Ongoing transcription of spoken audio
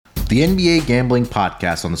The NBA Gambling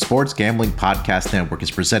Podcast on the Sports Gambling Podcast Network is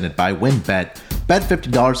presented by WynnBET. Bet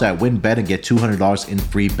 $50 at WynnBET and get $200 in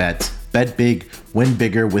free bets. Bet big, win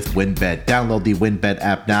bigger with WynnBET. Download the WynnBET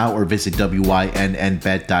app now or visit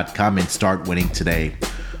wynnbet.com and start winning today.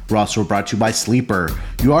 We're also brought to you by Sleeper.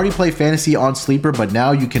 You already play fantasy on Sleeper, but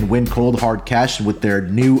now you can win cold hard cash with their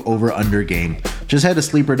new over-under game. Just head to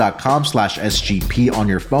sleeper.com/SGP on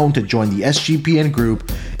your phone to join the SGPN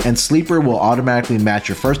group, and Sleeper will automatically match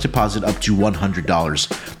your first deposit up to $100.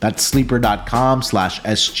 That's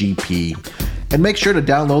sleeper.com/SGP. And make sure to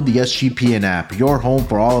download the SGPN app, your home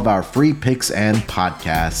for all of our free picks and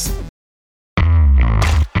podcasts.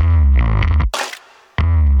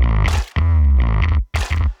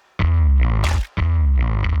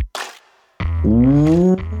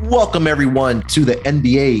 Welcome everyone to the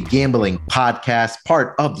NBA Gambling Podcast,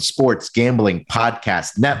 part of the Sports Gambling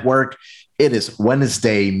Podcast Network. It is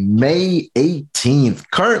Wednesday, May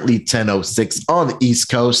 18th, currently 10:06 on the East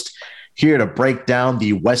Coast. Here to break down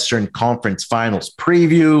the Western Conference Finals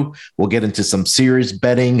preview. We'll get into some series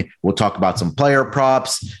betting. We'll talk about some player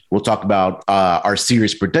props. We'll talk about our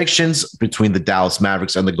series predictions between the Dallas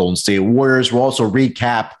Mavericks and the Golden State Warriors. We'll also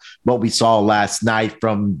recap what we saw last night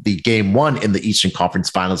from the game one in the Eastern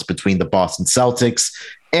Conference Finals between the Boston Celtics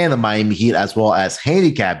and the Miami Heat, as well as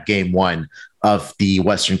handicap game one of the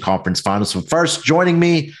Western Conference Finals. So first, joining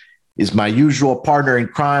me is my usual partner in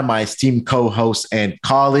crime, my esteemed co-host and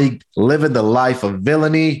colleague, living the life of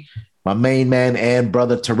villainy, my main man and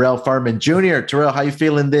brother, Terrell Furman Jr. Terrell, how you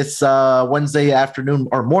feeling this Wednesday afternoon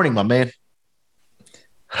or morning, my man?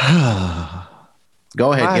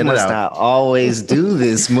 Go ahead, get it out. Why must I always do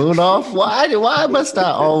this, Moonoff? Why must I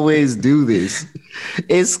always do this?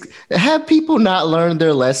 Have people not learned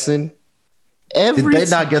their lesson? Did they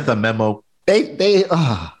not get the memo?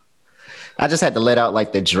 I just had to let out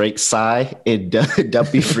like the Drake sigh in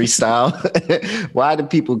Dumpy Freestyle. Why do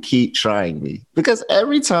people keep trying me? Because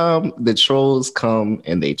every time the trolls come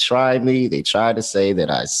and they try me, they try to say that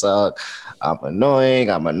I suck, I'm annoying,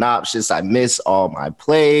 I'm obnoxious, I miss all my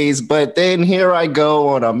plays. But then here I go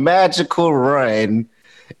on a magical run,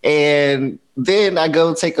 and then I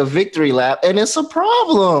go take a victory lap, and it's a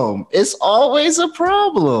problem. It's always a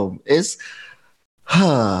problem.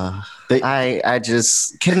 I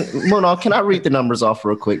just Moonoff, can I read the numbers off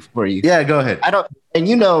real quick for you? Yeah, go ahead.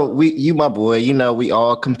 You my boy, we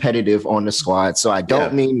all competitive on the squad, so I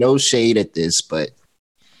don't mean no shade at this, but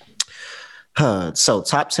so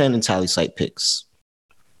top 10 in tally site picks.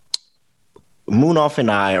 Moonoff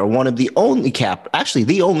and I are one of the only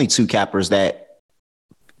the only two cappers that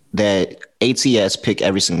ATS pick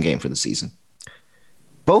every single game for the season.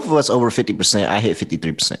 Both of us over 50%. I hit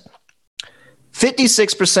 53%.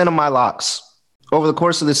 56% of my locks over the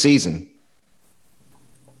course of the season.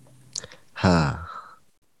 But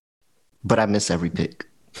I miss every pick.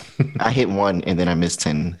 I hit one and then I missed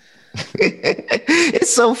 10.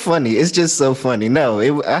 It's so funny. It's just so funny.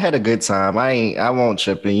 No, I had a good time. I won't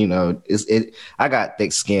trip in, I got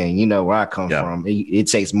thick skin. You know where I come from. It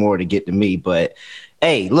takes more to get to me. But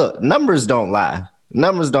hey, look, numbers don't lie.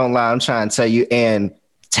 Numbers don't lie. I'm trying to tell you. And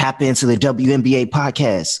tap into the WNBA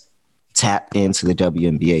podcast. Tap into the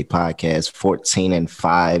WNBA podcast.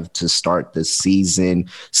 14-5 to start the season.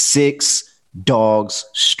 6 dogs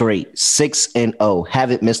straight. 6-0.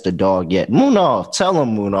 Haven't missed a dog yet. Moonoff. Tell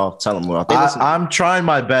them, Moonoff. I'm trying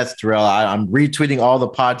my best, Terrell. I'm retweeting all the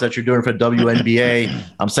pods that you're doing for WNBA.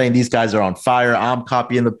 I'm saying these guys are on fire. I'm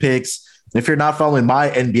copying the picks. If you're not following my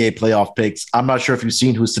NBA playoff picks, I'm not sure if you've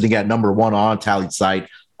seen who's sitting at number one on Tally site.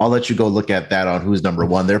 I'll let you go look at that on who's number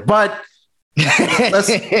one there. But let's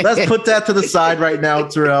put that to the side right now,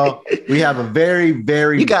 Terrell. We have a very me in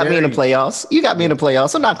the playoffs. You got me in the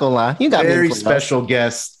playoffs. I'm not gonna lie. You got me in the playoffs. Very special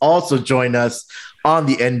guest also join us on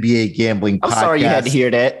the NBA Gambling Podcast. I'm sorry you had to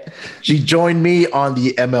hear that. She joined me on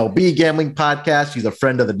the MLB Gambling Podcast. She's a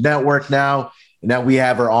friend of the network now. And now we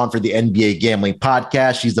have her on for the NBA Gambling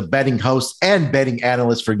Podcast. She's the betting host and betting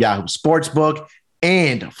analyst for Yahoo Sportsbook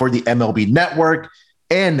and for the MLB Network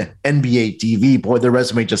and NBA TV. Boy, the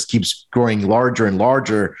resume just keeps growing larger and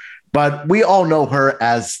larger. But we all know her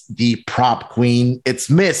as the prop queen. It's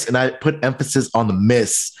Miss, and I put emphasis on the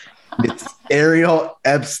Miss. It's Ariel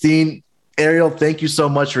Epstein. Ariel, thank you so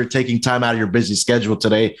much for taking time out of your busy schedule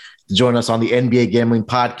today to join us on the NBA Gambling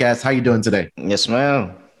Podcast. How you doing today? Yes,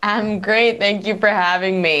 ma'am. I'm great. Thank you for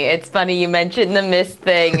having me. It's funny you mentioned the Miss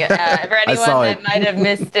thing. For anyone that might have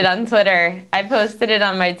missed it on Twitter, I posted it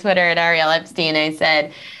on my Twitter at Ariel Epstein. I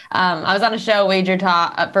said I was on a show, Wager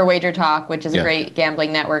Talk, which is a great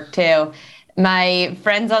gambling network too. My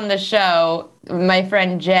friends on the show, my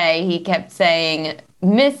friend Jay, he kept saying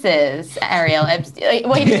Mrs. Ariel Epstein.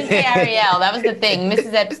 Well, he didn't say Ariel. That was the thing,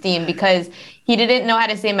 Mrs. Epstein, because he didn't know how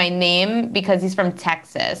to say my name because he's from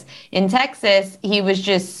Texas. In Texas, he was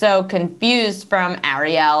just so confused from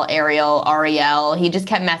Ariel, Ariel. He just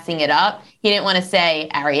kept messing it up. He didn't want to say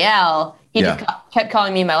Ariel. He just kept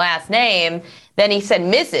calling me my last name. Then he said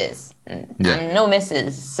Mrs. I'm no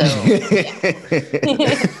Mrs. So.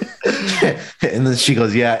 And then she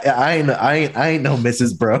goes, "Yeah, I ain't no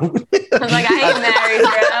Mrs. Bro." I was like, I ain't married,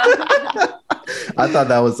 bro. I thought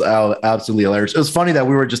that was absolutely hilarious. It was funny that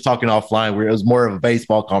we were just talking offline where it was more of a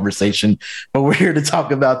baseball conversation, but we're here to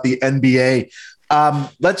talk about the NBA.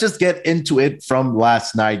 Let's just get into it from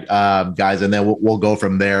last night, guys, and then we'll go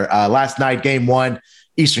from there. Last night, game 1,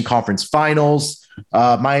 Eastern Conference Finals.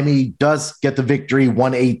 Miami does get the victory,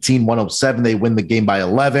 118-107. They win the game by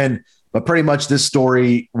 11. But pretty much this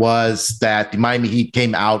story was that the Miami Heat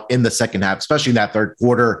came out in the second half, especially in that third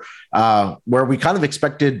quarter, where we kind of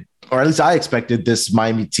expected, or at least I expected this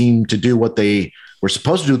Miami team to do what they were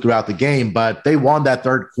supposed to do throughout the game. But they won that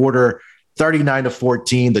third quarter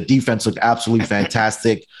 39-14. The defense looked absolutely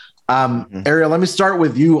fantastic. Ariel, let me start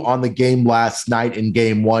with you on the game last night in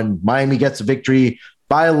game 1. Miami gets a victory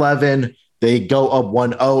by 11. They go up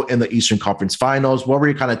 1-0 in the Eastern Conference Finals. What were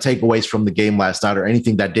your kind of takeaways from the game last night, or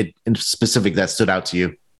anything that did in specific that stood out to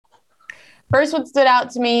you? First, what stood out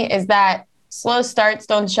to me is that slow starts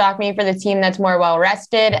don't shock me for the team that's more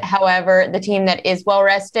well-rested. However, the team that is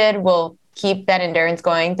well-rested will keep that endurance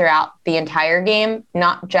going throughout the entire game,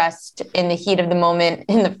 not just in the heat of the moment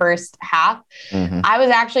in the first half. I was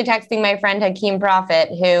actually texting my friend Hakeem Prophet,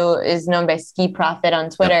 who is known by Ski Prophet on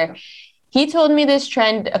Twitter. Yep. He told me this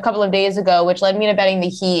trend a couple of days ago, which led me to betting the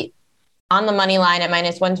Heat on the money line at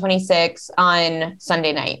 -126 on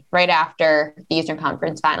Sunday night, right after the Eastern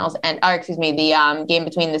Conference Finals, the game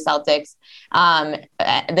between the Celtics,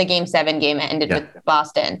 the Game 7 game ended with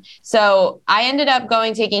Boston. So I ended up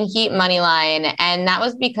taking Heat money line, and that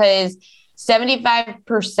was because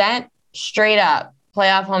 75% straight up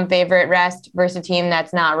playoff home favorite rest versus a team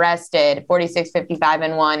that's not rested,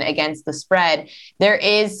 46-55-1 against the spread. There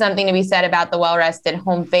is something to be said about the well-rested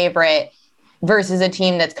home favorite versus a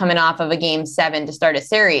team that's coming off of a Game 7 to start a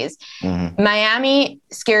series. Miami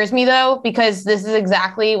scares me, though, because this is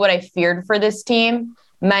exactly what I feared for this team.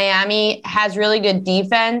 Miami has really good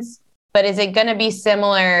defense, but is it going to be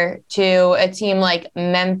similar to a team like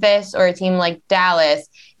Memphis or a team like Dallas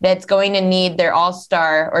that's going to need their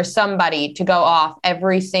all-star or somebody to go off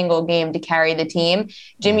every single game to carry the team?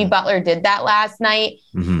 Jimmy Butler did that last night.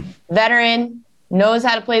 Veteran, knows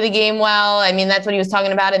how to play the game well. I mean, that's what he was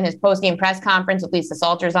talking about in his post-game press conference with Lisa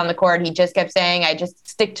Salters on the court. He just kept saying, I just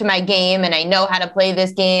stick to my game and I know how to play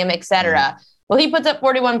this game, etc. Well, he puts up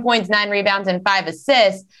 41 points, 9 rebounds, and 5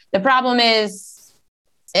 assists. The problem is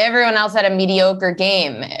everyone else had a mediocre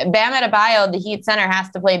game. Bam Adebayo, the Heat center, has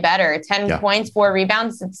to play better. 10 points, 4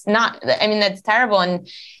 rebounds. It's not, I mean, that's terrible. And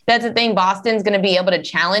that's the thing. Boston's going to be able to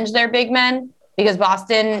challenge their big men because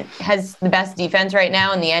Boston has the best defense right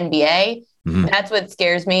now in the NBA. That's what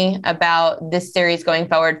scares me about this series going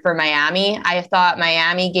forward for Miami. I thought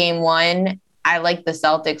Miami game 1, I like the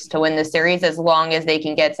Celtics to win the series as long as they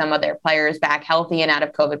can get some of their players back healthy and out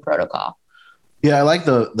of COVID protocol. Yeah, I like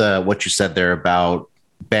the what you said there about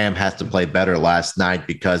Bam has to play better last night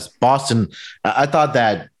because Boston, I thought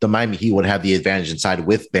that the Miami Heat would have the advantage inside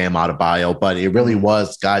with Bam Adebayo, but it really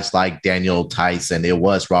was guys like Daniel Tice and it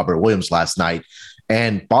was Robert Williams last night.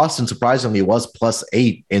 And Boston, surprisingly, was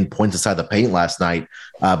 +8 in points inside the paint last night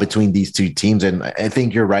between these two teams. And I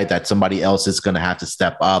think you're right that somebody else is going to have to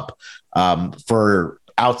step up for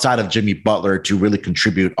outside of Jimmy Butler to really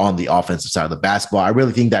contribute on the offensive side of the basketball. I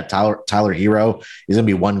really think that Tyler Hero is going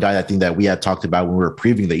to be one guy I think that we had talked about when we were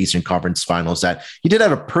previewing the Eastern Conference Finals, that he did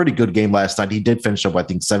have a pretty good game last night. He did finish up, I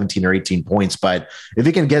think, 17 or 18 points. But if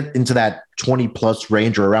he can get into that 20-plus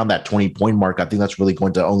range or around that 20-point mark, I think that's really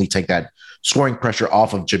going to only take that scoring pressure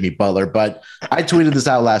off of Jimmy Butler. But I tweeted this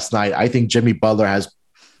out last night. I think Jimmy Butler has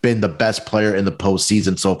been the best player in the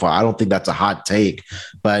postseason so far. I don't think that's a hot take,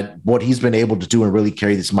 but what he's been able to do and really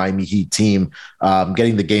carry this Miami Heat team,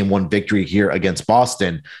 getting the game 1 victory here against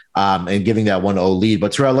Boston and giving that 1-0 lead.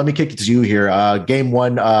 But Terrell, let me kick it to you here. Game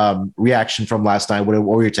 1 reaction from last night. What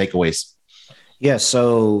were your takeaways? Yeah,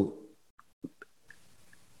 so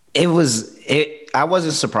I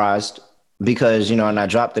wasn't surprised because, and I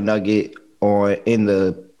dropped the nugget in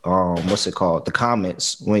the the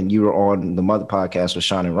comments when you were on the Mother podcast with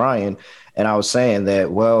Sean and Ryan. And I was saying that,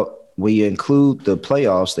 when you include the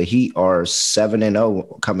playoffs, the Heat are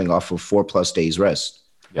 7-0 coming off of 4+ days rest.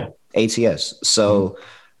 Yeah. ATS. So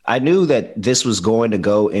I knew that this was going to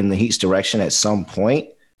go in the Heat's direction at some point.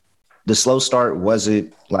 the slow start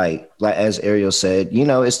wasn't like as Ariel said,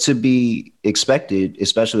 it's to be expected,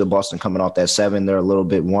 especially with Boston coming off that 7. They're a little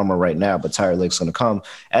bit warmer right now, but Tyler Lake's going to come.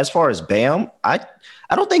 As far as Bam, I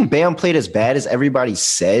don't think Bam played as bad as everybody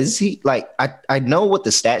says. I know what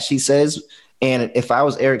the stat sheet says, and if I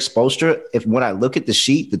was Eric Spoelstra, when I look at the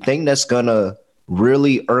sheet, the thing that's going to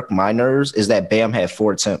really irk my nerves is that Bam had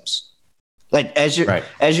 4 attempts. Like as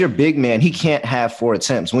your big man, he can't have 4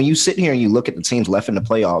 attempts. When you sit here and you look at the teams left in the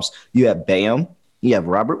playoffs, you have Bam, you have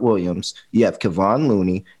Robert Williams, you have Kevon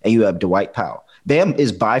Looney, and you have Dwight Powell. Bam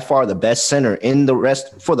is by far the best center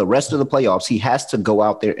for the rest of the playoffs. He has to go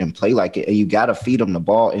out there and play like it, and you got to feed him the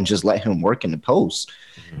ball and just let him work in the post.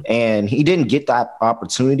 And he didn't get that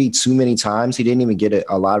opportunity too many times. He didn't even get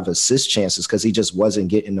a lot of assist chances because he just wasn't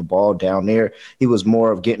getting the ball down there. He was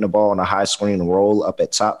more of getting the ball on a high screen roll up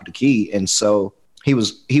at top of the key. And so he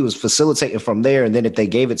was facilitating from there. And then if they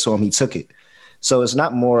gave it to him, he took it. So it's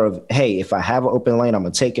not more of, hey, if I have an open lane, I'm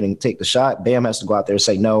going to take it and take the shot. Bam has to go out there and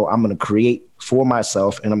say, no, I'm going to create for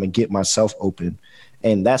myself and I'm going to get myself open.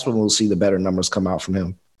 And that's when we'll see the better numbers come out from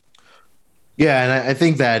him. Yeah, and I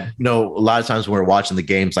think that, a lot of times when we're watching the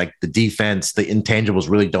games, like the defense, the intangibles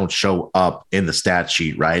really don't show up in the stat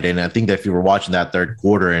sheet, right? And I think that if you were watching that third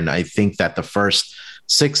quarter, and I think that the first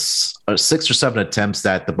six or 7 attempts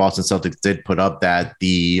that the Boston Celtics did put up, that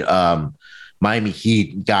the Miami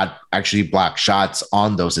Heat got actually blocked shots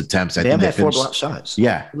on those attempts. They had 4 blocked shots.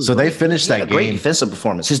 Yeah, so they finished that game. Great defensive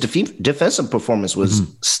performance. His defensive performance was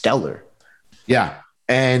stellar. Yeah,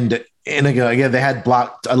 and again, they had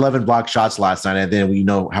 11 blocked shots last night, and then we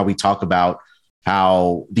know how we talk about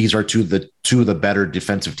how these are two of the better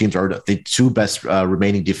defensive teams, or the 2 best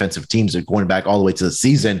remaining defensive teams are going back all the way to the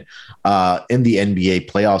season in the NBA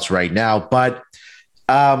playoffs right now. But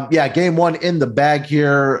game 1 in the bag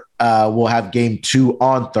here. We'll have game 2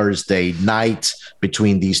 on Thursday night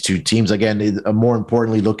between these 2 teams. Again, more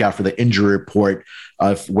importantly, look out for the injury report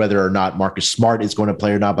of whether or not Marcus Smart is going to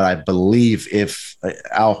play or not. But I believe if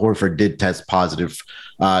Al Horford did test positive,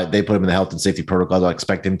 they put him in the health and safety protocols. I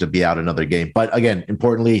expect him to be out another game. But again,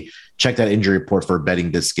 importantly, check that injury report for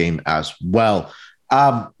betting this game as well.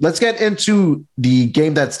 Let's get into the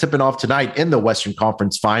game that's tipping off tonight in the Western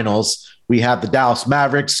Conference Finals. We have the Dallas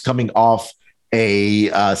Mavericks coming off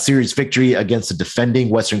a series victory against the defending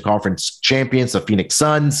Western Conference champions, the Phoenix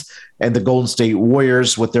Suns, and the Golden State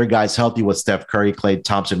Warriors, with their guys healthy with Steph Curry, Klay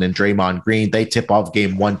Thompson, and Draymond Green. They tip off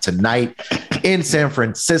game 1 tonight in San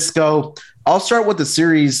Francisco. I'll start with the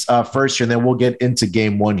series first here, and then we'll get into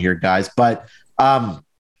game 1 here, guys. But I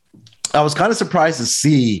was kind of surprised to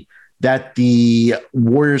see that the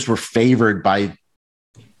Warriors were favored by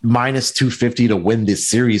minus 250 to win this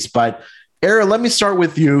series. But Ariel, let me start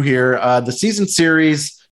with you here. The season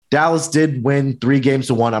series, Dallas did win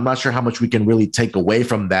 3-1. I'm not sure how much we can really take away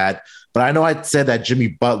from that, but I know I said that Jimmy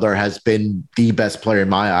Butler has been the best player in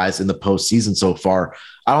my eyes in the postseason so far.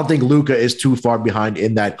 I don't think Luka is too far behind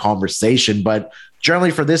in that conversation, but generally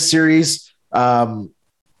for this series, we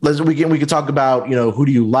can talk about, who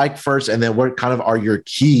do you like first, and then what kind of are your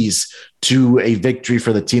keys to a victory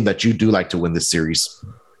for the team that you do like to win this series?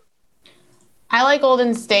 I like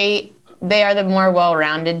Golden State. They are the more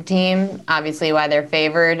well-rounded team, obviously why they're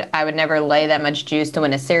favored. I would never lay that much juice to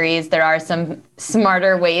win a series. There are some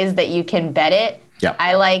smarter ways that you can bet it. Yeah.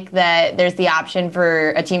 I like that there's the option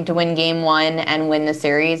for a team to win game 1 and win the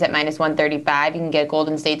series at minus 135. You can get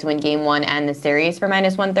Golden State to win game 1 and the series for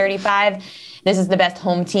minus 135. This is the best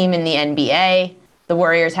home team in the NBA. The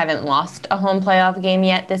Warriors haven't lost a home playoff game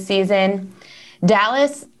yet this season.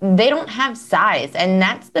 Dallas, they don't have size, and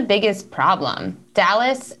that's the biggest problem.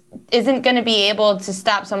 Dallas isn't going to be able to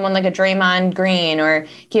stop someone like a Draymond Green or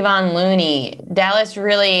Kevon Looney. Dallas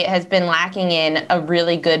really has been lacking in a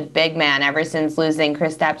really good big man ever since losing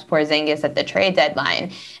Kristaps Porzingis at the trade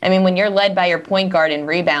deadline. I mean, when you're led by your point guard in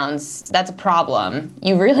rebounds, that's a problem.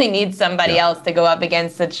 You really need somebody else to go up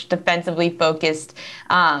against such a defensively focused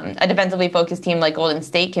team like Golden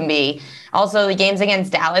State can be. Also, the games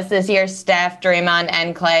against Dallas this year, Steph, Draymond,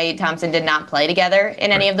 and Klay Thompson did not play together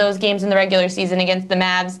in any of those games in the regular season against the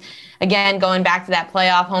Mavs. Again, going back to that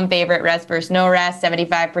playoff home favorite, rest versus no rest,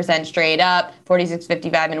 75% straight up,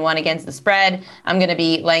 46-55-1 against the spread. I'm going to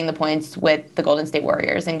be laying the points with the Golden State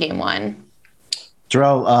Warriors in game 1.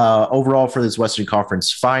 Terrell, overall for this Western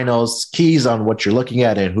Conference Finals, keys on what you're looking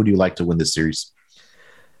at and who do you like to win this series?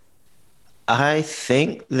 I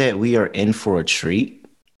think that we are in for a treat.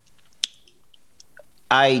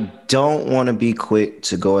 I don't want to be quick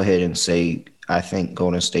to go ahead and say I think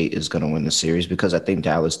Golden State is going to win the series because I think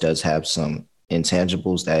Dallas does have some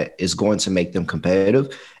intangibles that is going to make them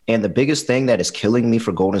competitive. And the biggest thing that is killing me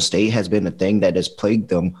for Golden State has been the thing that has plagued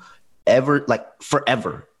them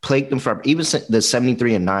forever, plagued them forever, even since the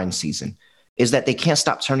 73-9 season, is that they can't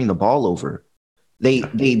stop turning the ball over.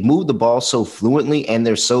 They move the ball so fluently, and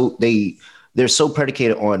they're so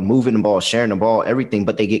predicated on moving the ball, sharing the ball, everything,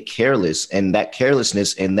 but they get careless, and that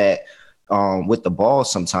carelessness and that with the ball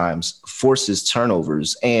sometimes forces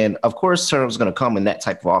turnovers. And of course, turnovers are going to come in that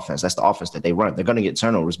type of offense. That's the offense that they run. They're going to get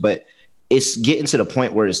turnovers, but it's getting to the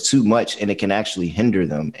point where it's too much and it can actually hinder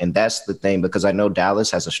them. And that's the thing, because I know Dallas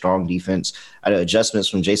has a strong defense. Adjustments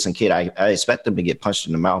from Jason Kidd, I expect them to get punched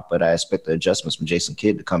in the mouth, but I expect the adjustments from Jason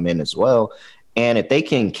Kidd to come in as well. And if they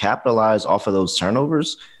can capitalize off of those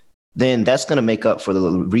turnovers, then that's going to make up for the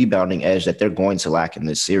rebounding edge that they're going to lack in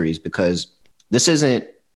this series, because this isn't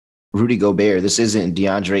Rudy Gobert. This isn't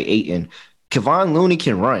DeAndre Ayton. Kevon Looney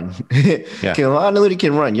can run. Kevon Looney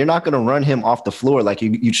can run. You're not going to run him off the floor like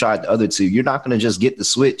you tried the other two. You're not going to just get the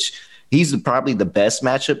switch. He's probably the best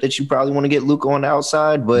matchup that you probably want to get Luka on the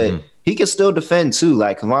outside, but he can still defend too.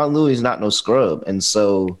 Like, Kevon Looney's not no scrub. And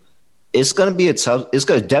so it's definitely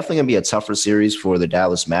going to be a tougher series for the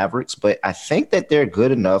Dallas Mavericks, but I think that they're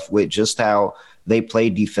good enough with just how they play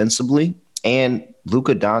defensively. And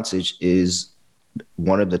Luka Doncic is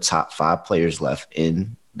one of the top 5 players left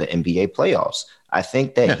in the NBA playoffs. I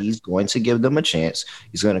think that he's going to give them a chance.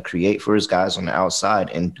 He's going to create for his guys on the outside,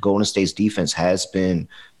 and Golden State's defense has been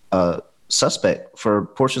suspect for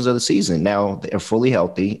portions of the season. Now they're fully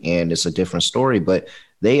healthy, and it's a different story, but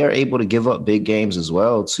they are able to give up big games as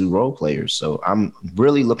well to role players. So I'm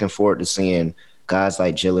really looking forward to seeing guys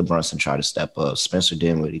like Jalen Brunson try to step up, Spencer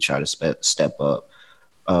Dinwiddie try to step up,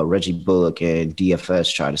 Reggie Bullock and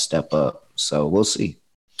DFS try to step up. So we'll see.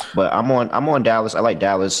 But I'm on Dallas. I like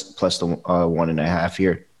Dallas plus the 1.5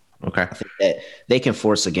 here. Okay. I think that they can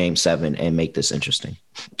force a game 7 and make this interesting.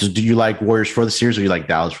 Do you like Warriors for the series, or you like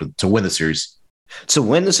Dallas to win the series? To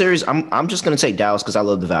win the series, I'm just going to take Dallas because I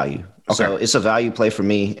love the value. Okay. So it's a value play for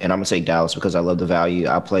me, and I'm going to take Dallas because I love the value.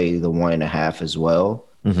 I play the 1.5 as well.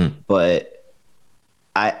 But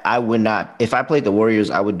I would not – if I played the Warriors,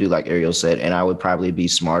 I would do like Ariel said, and I would probably be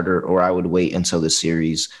smarter, or I would wait until the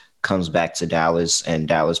series comes back to Dallas, and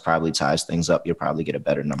Dallas probably ties things up. You'll probably get a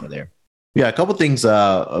better number there. Yeah, a couple of things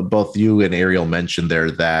both you and Ariel mentioned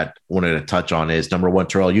there that I wanted to touch on is, number one,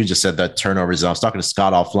 Terrell, you just said that turnovers. And I was talking to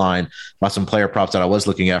Scott offline about some player props that I was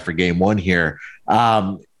looking at for game 1 here.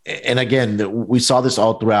 And again, we saw this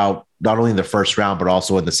all throughout, not only in the first round, but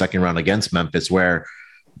also in the second round against Memphis, where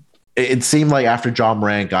it seemed like after Ja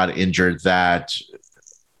Morant got injured that,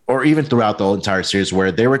 or even throughout the whole entire series,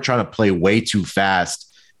 where they were trying to play way too fast.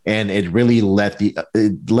 And it really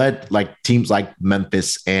led like teams like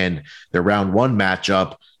Memphis and their round 1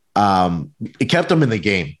 matchup. It kept them in the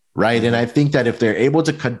game, right? And I think that if they're able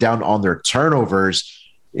to cut down on their turnovers,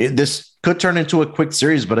 this could turn into a quick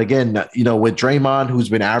series. But again, with Draymond, who's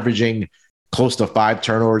been averaging close to 5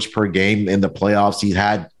 turnovers per game in the playoffs, he's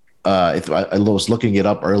had. If I was looking it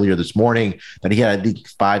up earlier this morning, that he had I think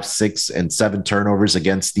 5, 6, and 7 turnovers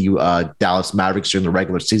against the Dallas Mavericks during the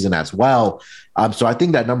regular season as well. So I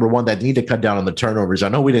think that number one, that need to cut down on the turnovers. I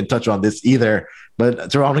know we didn't touch on this either,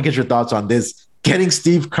 but Terrell, I want to get your thoughts on this. Getting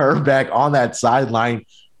Steve Kerr back on that sideline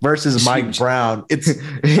versus Mike Brown.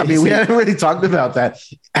 We haven't really talked about that.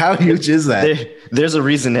 How huge is that? There's a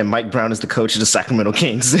reason that Mike Brown is the coach of the Sacramento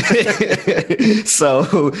Kings.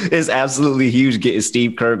 So it's absolutely huge getting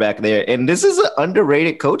Steve Kerr back there. And this is an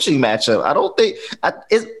underrated coaching matchup. I don't think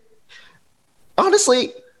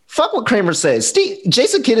honestly, fuck what Kramer says.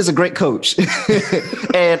 Jason Kidd is a great coach.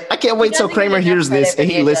 And I can't wait till Kramer hears this and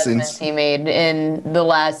he listens. He made in the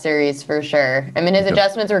last series for sure. I mean, his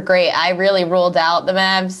adjustments were great. I really ruled out the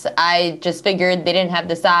Mavs. I just figured they didn't have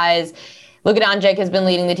the size. Luka Doncic has been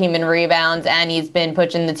leading the team in rebounds, and he's been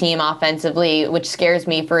pushing the team offensively, which scares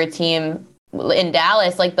me for a team in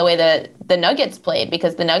Dallas, like the way the Nuggets played,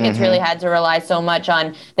 because the Nuggets really had to rely so much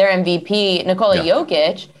on their MVP, Nikola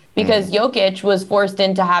Jokic, because Jokic was forced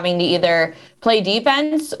into having to either play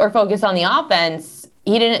defense or focus on the offense.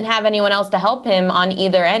 He didn't have anyone else to help him on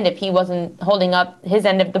either end if he wasn't holding up his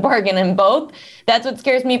end of the bargain in both. That's what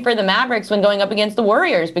scares me for the Mavericks when going up against the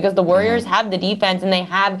Warriors, because the Warriors have the defense and they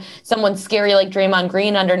have someone scary like Draymond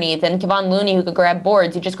Green underneath and Kevon Looney who could grab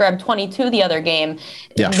boards. He just grabbed 22 the other game.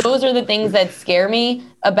 Yeah. Those are the things that scare me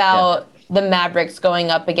about the Mavericks going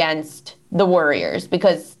up against the Warriors,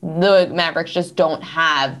 because the Mavericks just don't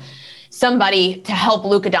have somebody to help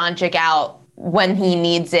Luka Doncic out when he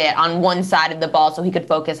needs it on one side of the ball so he could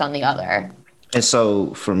focus on the other. And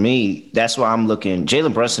so for me, that's why I'm looking.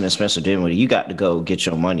 Jalen Brunson and Spencer Dinwiddie, you got to go get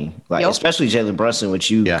your money. Especially Jalen Brunson,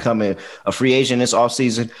 which you becoming a free agent this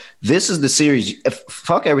offseason. This is the series.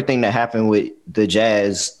 Fuck everything that happened with the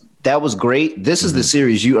Jazz that was great. This is the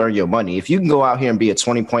series you earn your money. If you can go out here and be a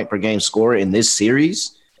 20-point per game scorer in this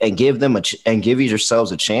series and give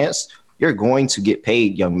yourselves a chance, you're going to get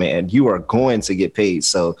paid, young man. You are going to get paid.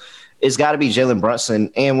 So it's got to be Jalen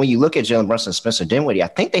Brunson. And when you look at Jalen Brunson and Spencer Dinwiddie, I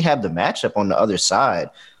think they have the matchup on the other side.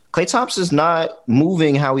 Klay Thompson's not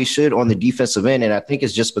moving how he should on the defensive end, and I think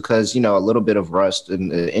it's just because, a little bit of rust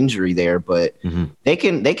and injury there, but they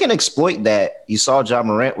can exploit that. You saw Ja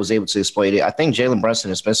Morant was able to exploit it. I think Jalen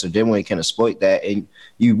Brunson and Spencer Dinwiddie can exploit that, and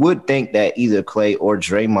you would think that either Klay or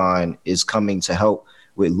Draymond is coming to help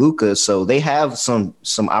with Luka, so they have some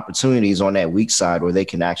opportunities on that weak side where they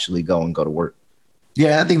can actually go to work.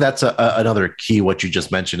 Yeah, I think that's another key. What you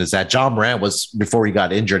just mentioned is that Ja Morant was, before he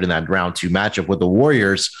got injured in that round 2 matchup with the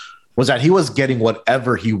Warriors, was that he was getting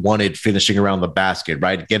whatever he wanted finishing around the basket,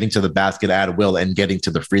 right? Getting to the basket at will and getting to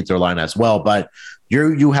the free throw line as well. But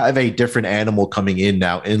you have a different animal coming in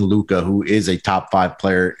now in Luka, who is a top 5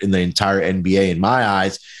 player in the entire NBA in my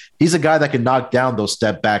eyes. He's a guy that can knock down those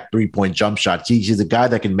step back 3-point jump shots. He's a guy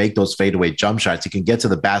that can make those fadeaway jump shots. He can get to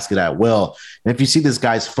the basket at will. And if you see this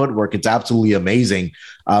guy's footwork, it's absolutely amazing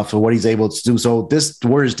for what he's able to do. So this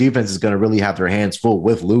Warriors defense is going to really have their hands full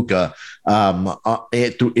with Luka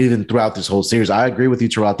even throughout this whole series. I agree with you,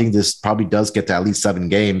 Terrell. I think this probably does get to at least 7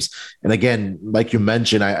 games. And again, like you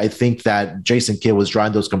mentioned, I think that Jason Kidd was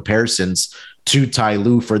drawing those comparisons to Ty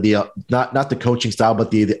Lue for the not the coaching style,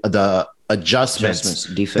 but the adjustments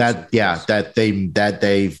that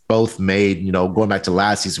they've both made, going back to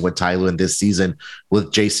last season with Ty Lue and this season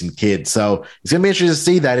with Jason Kidd. So it's going to be interesting to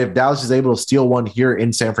see that if Dallas is able to steal one here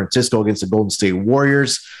in San Francisco against the Golden State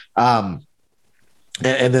Warriors. And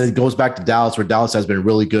then it goes back to Dallas, where Dallas has been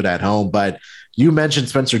really good at home. But you mentioned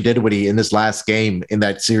Spencer Dinwiddie in this last game, in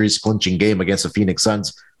that series clinching game against the Phoenix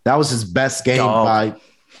Suns. That was his best game by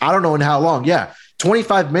I don't know in how long. Yeah.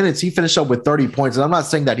 25 minutes, he finished up with 30 points. And I'm not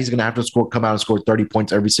saying that he's going to have to come out and score 30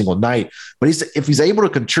 points every single night, but if he's able to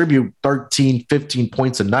contribute 13, 15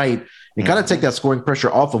 points a night and kind of take that scoring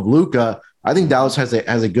pressure off of Luka, I think Dallas has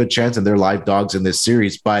a good chance, and they're live dogs in this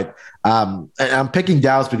series. But and I'm picking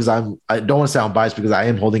Dallas because I don't want to sound biased, because I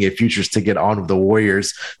am holding a futures ticket on with the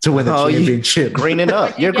Warriors to win the championship. Greening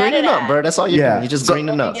up. You're greening up, bro. That's all you're doing. You're just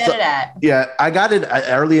greening up. Yeah, I got it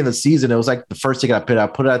early in the season. It was like the first ticket I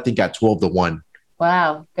put it, I think, at 12-1.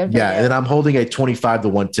 Wow. Good for you. And then I'm holding a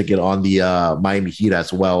 25-1 ticket on the Miami Heat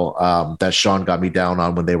as well, that Sean got me down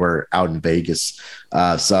on when they were out in Vegas.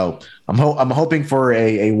 So I'm hoping for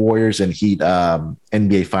a Warriors and Heat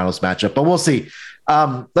NBA Finals matchup, but we'll see.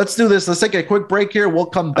 Let's do this. Let's take a quick break here. We'll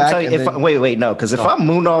come back. Because if I'm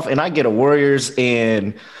moon off and I get a Warriors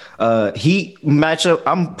and Heat matchup,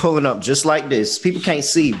 I'm pulling up just like this. People can't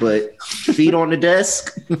see, but feet on the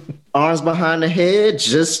desk, arms behind the head,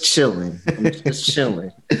 just chilling. Just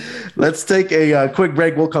chilling. Let's take a quick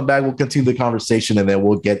break. We'll come back. We'll continue the conversation, and then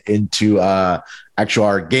we'll get into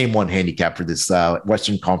our Game 1 handicap for this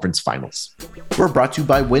Western Conference Finals. We're brought to you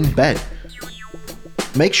by WynnBET.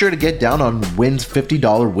 Make sure to get down on Wynn's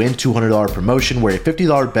 $50 Win $200 promotion, where a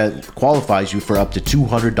 $50 bet qualifies you for up to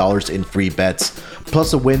 $200 in free bets.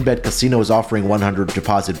 Plus, a WynnBET Casino is offering $100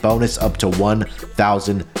 deposit bonus up to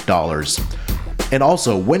 $1,000. And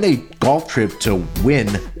also, win a golf trip to Wynn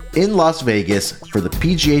in Las Vegas for the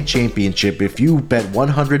PGA Championship if you bet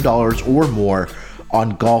 $100 or more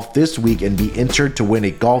on golf this week, and be entered to win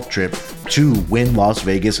a golf trip to Wynn Las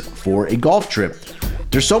Vegas for a golf trip.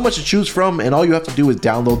 There's so much to choose from, and all you have to do is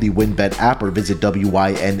download the WynnBET app or visit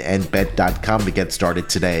wynnbet.com to get started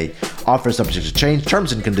today. Offer subject to change.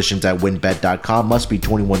 Terms and conditions at wynnbet.com. Must be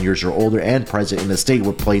 21 years or older and present in a state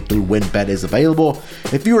where play through WynnBET is available.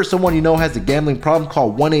 If you or someone you know has a gambling problem,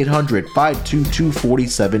 call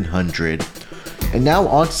 1-800-522-4700. And now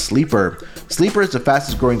on to Sleeper. Sleeper is the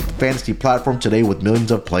fastest growing fantasy platform today with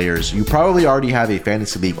millions of players. You probably already have a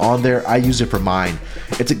fantasy league on there. I use it for mine.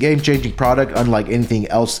 It's a game-changing product unlike anything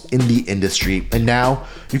else in the industry. And now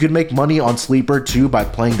you can make money on Sleeper too by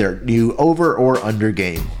playing their new over or under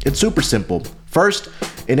game. It's super simple. First,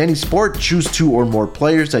 in any sport, choose 2 or more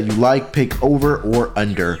players that you like, pick over or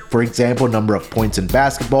under. For example, number of points in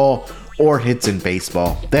basketball or hits in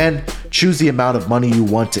baseball. Then choose the amount of money you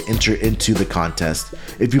want to enter into the contest.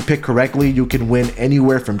 If you pick correctly, you can win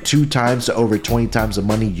anywhere from 2 times to over 20 times the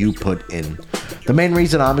money you put in. The main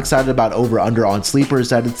reason I'm excited about Over Under on Sleeper is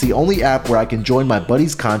that it's the only app where I can join my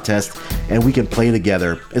buddies' contest and we can play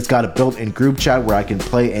together. It's got a built-in group chat where I can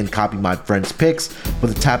play and copy my friends' picks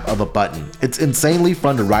with a tap of a button. It's insanely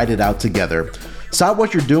fun to ride it out together. Stop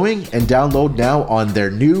what you're doing and download now on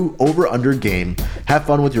their new Over Under game. Have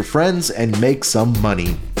fun with your friends and make some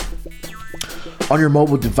money. on your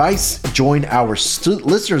mobile device. Join our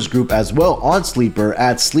listeners group as well on Sleeper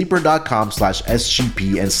at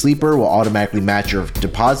sleeper.com/SGP, and Sleeper will automatically match your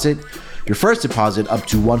first deposit up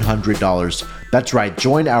to $100. That's right.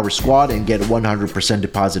 Join our squad and get 100%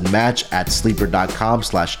 deposit match at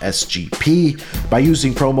sleeper.com/SGP by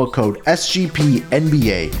using promo code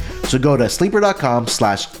SGPNBA. So go to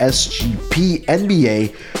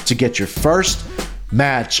sleeper.com/SGPNBA to get your first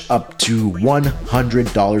match up to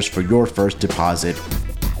 $100 for your first deposit.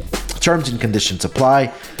 Terms and conditions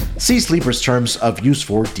apply. See Sleeper's terms of use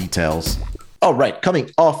for details. All right, coming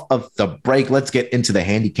off of the break, let's get into the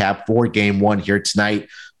handicap for game one here tonight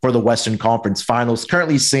for the Western Conference Finals.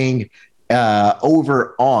 Currently seeing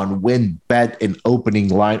over on WynnBET an opening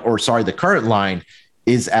line, the current line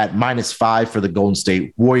is at -5 for the Golden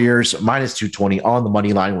State Warriors, -220 on the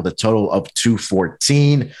money line with a total of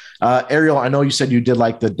 214. Ariel, I know you said you did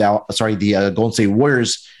like the Golden State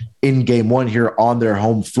Warriors in game one here on their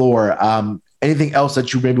home floor. Anything else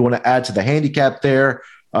that you maybe want to add to the handicap there?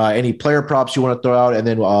 Any player props you want to throw out, and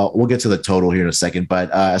then we'll get to the total here in a second. But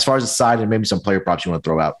as far as the side and maybe some player props you want to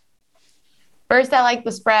throw out. First, I like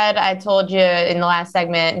the spread. I told you in the last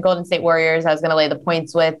segment, Golden State Warriors, I was going to lay the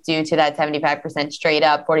points with due to that 75% straight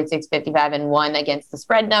up, 46-55-1 against the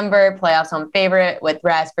spread number. Playoffs home favorite with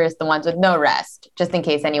rest versus the ones with no rest, just in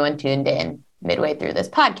case anyone tuned in midway through this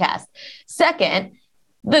podcast. Second,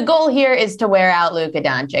 the goal here is to wear out Luka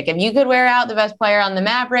Doncic. If you could wear out the best player on the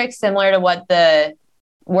Mavericks, similar to what the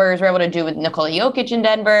Warriors were able to do with Nikola Jokic in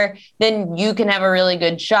Denver, then you can have a really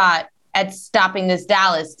good shot at stopping this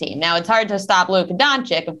Dallas team. Now, it's hard to stop Luka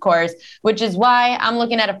Doncic, of course, which is why I'm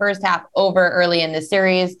looking at a first half over early in the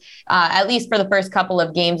series, at least for the first couple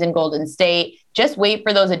of games in Golden State. Just wait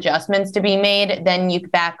for those adjustments to be made, then you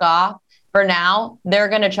back off. For now, they're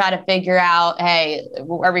going to try to figure out, hey,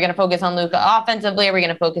 are we going to focus on Luka offensively? Are we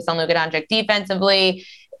going to focus on Luka Doncic defensively?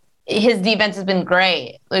 His defense has been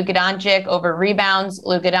great. Luka Doncic over rebounds,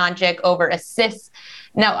 Luka Doncic over assists.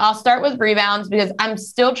 Now, I'll start with rebounds because I'm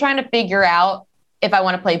still trying to figure out if I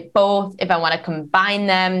want to play both, if I want to combine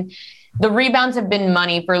them. The rebounds have been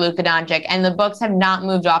money for Luka Doncic, and the books have not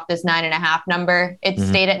moved off this 9.5 number. It's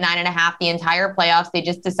stayed at 9.5 the entire playoffs. They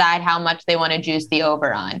just decide how much they want to juice the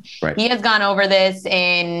over on. Right. He has gone over this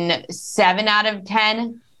in 7 out of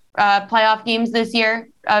 10 playoff games this year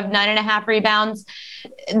of 9.5 rebounds.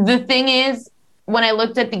 The thing is, when I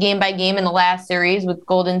looked at the game by game in the last series with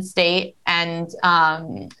Golden State and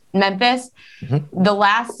Memphis, the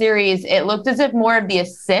last series, it looked as if more of the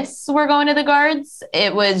assists were going to the guards.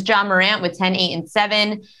 It was Ja Morant with 10, 8, and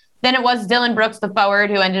 7. Then it was Dillon Brooks, the forward,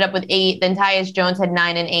 who ended up with 8. Then Tyus Jones had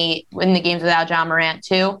 9 and 8 in the games without Ja Morant,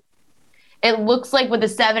 too. It looks like with a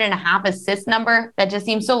 7.5 assist number, that just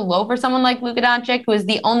seems so low for someone like Luka Doncic, who is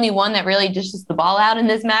the only one that really dishes the ball out in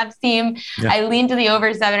this Mavs team. Yeah. I lean to the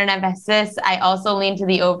over 7.5 assists. I also lean to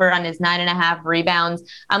the over on his 9.5 rebounds.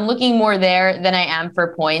 I'm looking more there than I am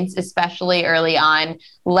for points, especially early on.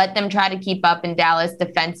 Let them try to keep up in Dallas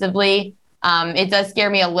defensively. It does scare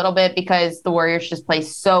me a little bit because the Warriors just play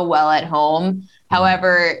so well at home.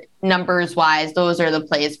 However, numbers-wise, those are the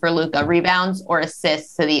plays for Luka: rebounds or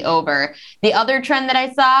assists to the over. The other trend that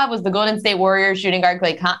I saw was the Golden State Warriors shooting guard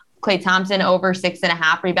Klay Thompson over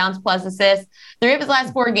 6.5 rebounds plus assists. 3 of his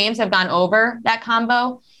last 4 games have gone over that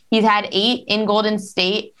combo. He's had 8 in Golden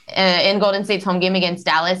State, in Golden State's home game against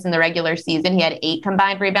Dallas in the regular season. He had 8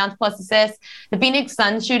 combined rebounds plus assists. The Phoenix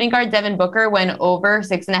Suns shooting guard Devin Booker went over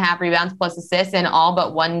 6.5 rebounds plus assists in all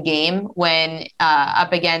but one game when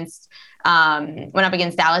up against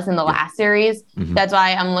Dallas in the last series. That's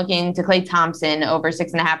why I'm looking to Klay Thompson over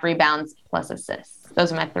 6.5 rebounds plus assists.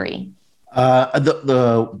 Those are my 3.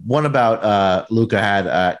 The one about Luka had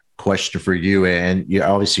a question for you, and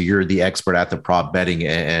you're the expert at the prop betting.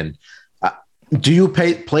 And do you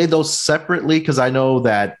play those separately? Because I know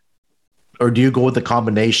that, or do you go with the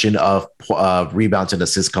combination of rebounds and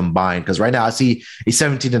assists combined? Because right now I see a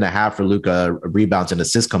 17.5 for Luka rebounds and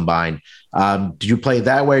assists combined. Do you play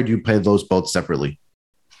that way, or do you play those both separately?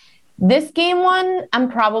 This game one, I'm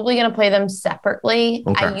probably going to play them separately.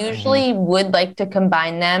 Okay. I usually would like to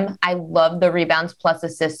combine them. I love the rebounds plus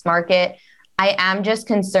assists market. I am just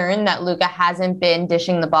concerned that Luka hasn't been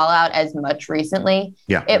dishing the ball out as much recently.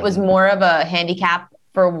 Yeah. It was more of a handicap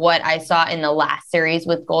for what I saw in the last series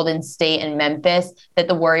with Golden State and Memphis, that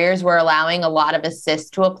the Warriors were allowing a lot of assists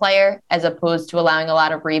to a player as opposed to allowing a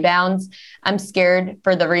lot of rebounds. I'm scared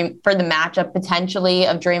for the matchup potentially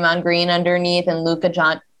of Draymond Green underneath and Luka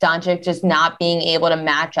Doncic just not being able to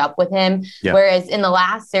match up with him. Yeah. Whereas in the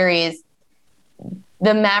last series,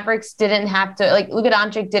 the Mavericks didn't have to, like, Luka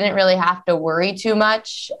Doncic didn't really have to worry too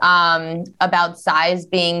much about size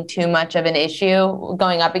being too much of an issue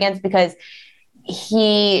going up against, because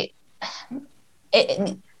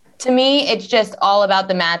to me, it's just all about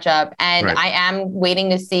the matchup. And right. I am waiting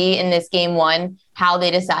to see in this game one how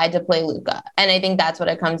they decide to play Luka. And I think that's what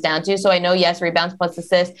it comes down to. So I know, yes, rebounds plus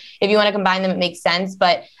assists. If you want to combine them, it makes sense.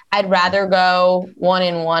 But I'd rather go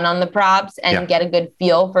 1-1 on the props and get a good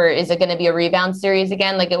feel for, is it going to be a rebound series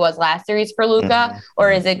again like it was last series for Luka?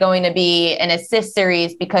 Or is it going to be an assist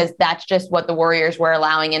series, because that's just what the Warriors were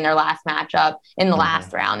allowing in their last matchup in the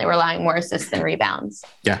last round. They were allowing more assists than rebounds.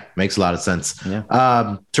 Yeah, makes a lot of sense.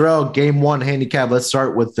 Yeah. Terrell, game one handicap. Let's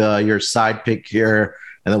start with your side pick here,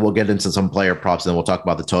 and then we'll get into some player props, and then we'll talk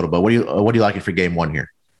about the total. But what do you like for game one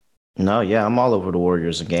here? No, yeah, I'm all over the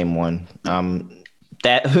Warriors in game one.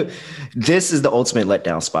 This is the ultimate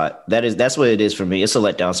letdown spot. That's what it is for me. It's a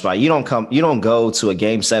letdown spot. You don't go to a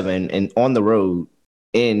game 7 and on the road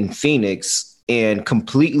in Phoenix and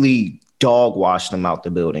completely dog wash them out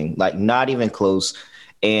the building, like not even close.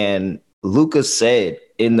 And Luka said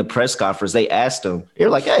in the press conference, they asked him, they're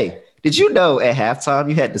like, "Hey, did you know at halftime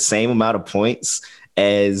you had the same amount of points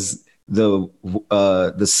as the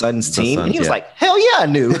Suns team?" And he was like, "Hell yeah, I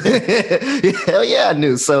knew." Hell yeah, I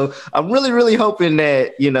knew. So I'm really, really hoping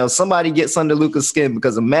that, somebody gets under Luka's skin,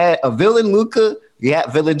 because a villain Luka,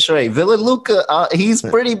 villain Trey. Villain Luka, he's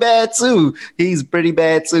pretty bad too.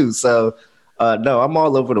 So no, I'm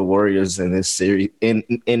all over the Warriors in this series, in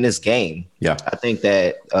this game. Yeah, I think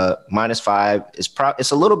that -5 is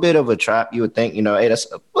it's a little bit of a trap. You would think, hey, that's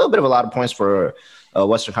a little bit of a lot of points for a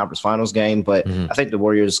Western Conference Finals game, but I think the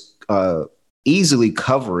Warriors easily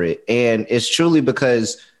cover it, and it's truly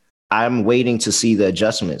because I'm waiting to see the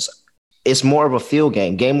adjustments. It's more of a field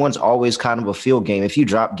game. Game one's always kind of a field game. If you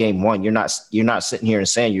drop game one, you're not sitting here and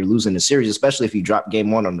saying you're losing the series, especially if you drop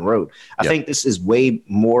game one on the road. I think this is way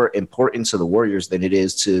more important to the Warriors than it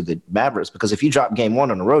is to the Mavericks, because if you drop game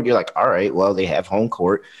one on the road, you're like, all right, well, they have home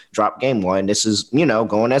court. Drop game one. This is,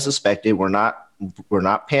 going as expected. We're not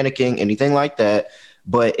panicking, anything like that.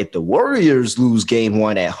 But if the Warriors lose game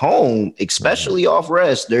one at home, especially off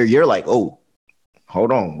rest, you're like, oh,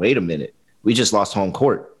 hold on, wait a minute. We just lost home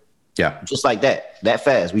court. Yeah. Just like that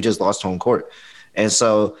fast. We just lost home court. And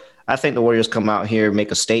so I think the Warriors come out here, make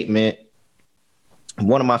a statement.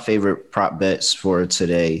 One of my favorite prop bets for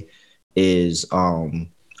today is I'm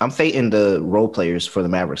fading the role players for the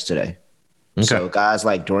Mavericks today. Okay. So guys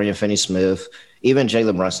like Dorian Finney-Smith, even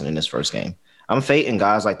Jalen Brunson in this first game. I'm fading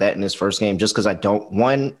guys like that in this first game just because I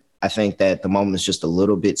think that the moment is just a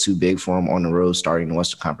little bit too big for him on the road starting the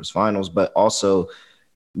Western Conference Finals, but also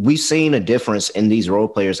we've seen a difference in these role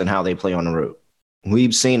players and how they play on the road.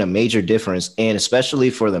 We've seen a major difference, and especially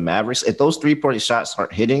for the Mavericks, if those three-point shots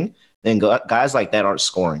aren't hitting, then guys like that aren't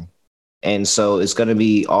scoring. And so it's going to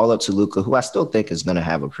be all up to Luka, who I still think is going to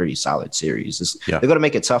have a pretty solid series. They're going to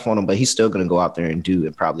make it tough on him, but he's still going to go out there and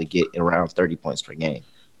probably get around 30 points per game.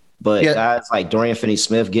 But guys like Dorian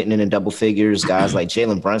Finney-Smith getting into double figures, guys like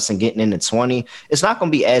Jalen Brunson getting into 20, it's not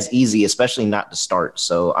going to be as easy, especially not to start.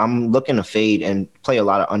 So I'm looking to fade and play a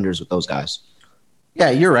lot of unders with those guys.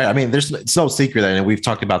 Yeah, you're right. I mean, it's no secret, and we've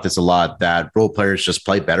talked about this a lot, that role players just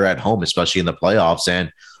play better at home, especially in the playoffs.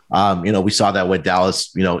 And, we saw that with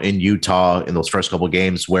Dallas, in Utah in those first couple of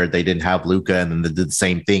games where they didn't have Luka, and then they did the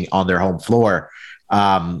same thing on their home floor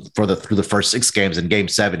through the first 6 games. In game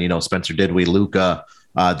 7, Spencer Dinwiddie, Luka,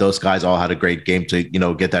 those guys all had a great game to,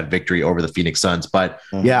 get that victory over the Phoenix Suns. But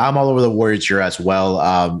yeah, I'm all over the Warriors here as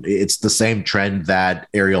well. It's the same trend that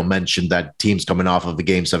Ariel mentioned, that teams coming off of the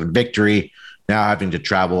game 7 victory now having to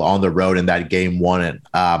travel on the road in that game 1.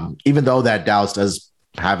 And even though that Dallas does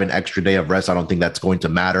have an extra day of rest, I don't think that's going to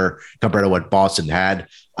matter compared to what Boston had.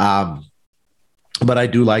 But I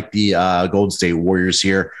do like the Golden State Warriors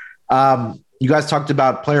here. You guys talked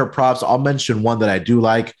about player props. I'll mention one that I do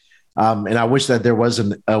like. And I wish that there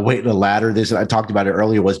wasn't a way to ladder this. I talked about it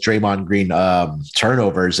earlier, was Draymond Green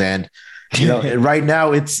turnovers. And, right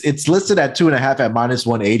now it's listed at 2.5 at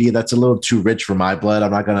 -180. That's a little too rich for my blood.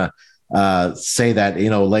 I'm not going to say that,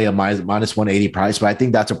 lay a -180 price, but I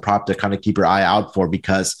think that's a prop to kind of keep your eye out for,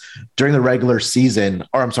 because during the regular season,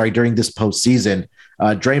 during this postseason,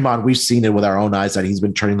 Draymond, we've seen it with our own eyes that he's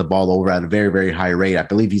been turning the ball over at a very, very high rate. I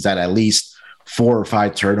believe he's at least 4 or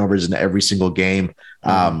 5 turnovers in every single game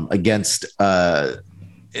against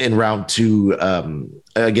in round 2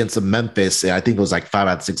 against the Memphis. I think it was like 5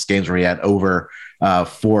 out of 6 games where he had over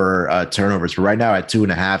 4 turnovers. But right now at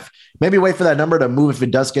 2.5, maybe wait for that number to move. If it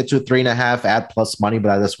does get to 3.5, add plus money,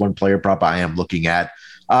 but that's one player prop I am looking at.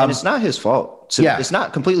 And it's not his fault. So it's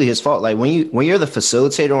not completely his fault. Like when you're the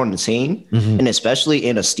facilitator on the team, and especially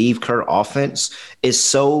in a Steve Kerr offense, is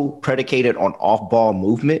so predicated on off-ball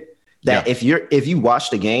movement that if you watch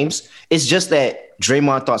the games, it's just that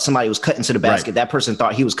Draymond thought somebody was cutting to the basket. Right. That person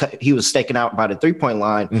thought he was staking out by the 3-point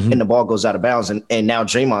line, and the ball goes out of bounds, and now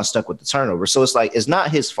Draymond's stuck with the turnover. So it's like it's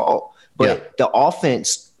not his fault, but the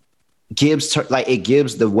offense gives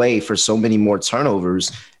the way for so many more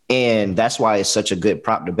turnovers. And that's why it's such a good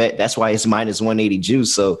prop to bet. That's why it's minus 180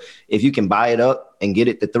 juice. So if you can buy it up and get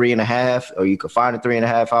it to 3.5, or you could find a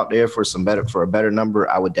 3.5 out there for a better number,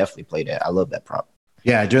 I would definitely play that. I love that prop.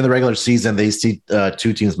 Yeah, during the regular season, they see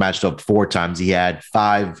two teams matched up 4 times. He had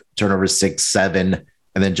 5 turnovers, 6, 7,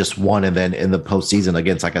 and then just 1. And then in the postseason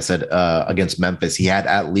against, like I said, against Memphis, he had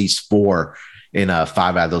at least 4 in 5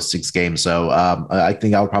 out of those 6 games. So I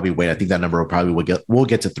think I would probably wait. I think that number will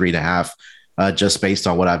get to 3.5. Just based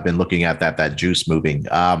on what I've been looking at, that juice moving.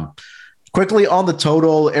 Quickly on the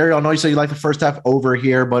total, Ariel, I know you said you like the first half over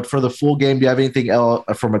here, but for the full game, do you have anything else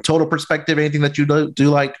from a total perspective, anything that you do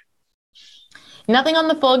like? Nothing on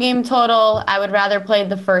the full game total. I would rather play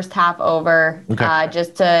the first half over,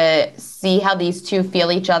 just to see how these two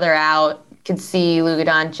feel each other out. Could see Luka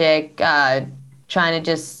Doncic trying to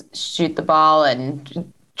just shoot the ball and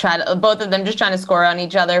both of them just trying to score on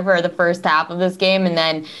each other for the first half of this game, and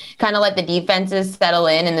then kind of let the defenses settle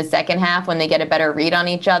in the second half when they get a better read on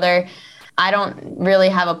each other. I don't really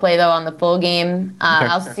have a play, though, on the full game.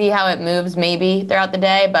 I'll see how it moves maybe throughout the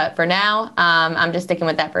day, but for now, I'm just sticking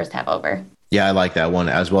with that first half over. Yeah, I like that one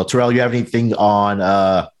as well. Terrell, you have anything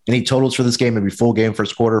on any totals for this game, maybe full game,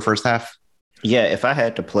 first quarter, first half? Yeah, if I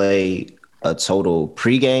had to play a total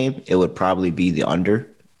pregame, it would probably be the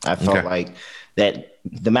under. I felt like that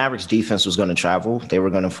the Mavericks defense was going to travel. They were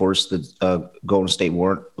going to force the Golden State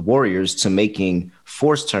Warriors to making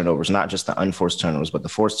forced turnovers, not just the unforced turnovers, but the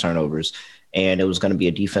forced turnovers. And it was going to be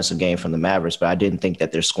a defensive game from the Mavericks, but I didn't think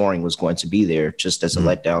that their scoring was going to be there, just as a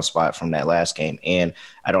letdown spot from that last game. And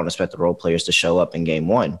I don't expect the role players to show up in game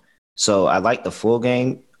 1. So I like the full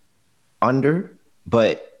game under,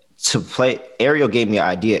 but to play, Ariel gave me an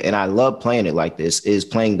idea, and I love playing it like this, is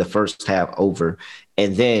playing the first half over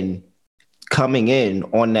and then coming in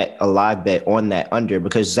on a live bet on that under,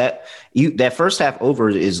 because that first half over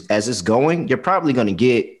is, as it's going, you're probably going to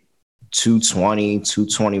get 220,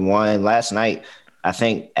 221. Last night, I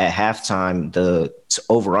think at halftime, the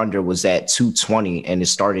over under was at 220 and it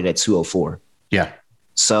started at 204. Yeah.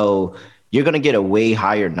 So you're going to get a way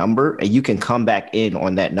higher number, and you can come back in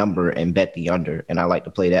on that number and bet the under. And I like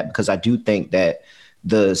to play that because I do think that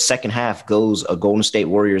the second half goes a Golden State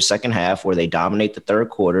Warriors second half where they dominate the third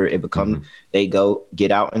quarter. It becomes they go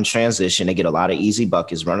get out in transition. They get a lot of easy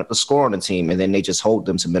buckets, run up the score on the team, and then they just hold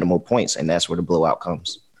them to minimal points. And that's where the blowout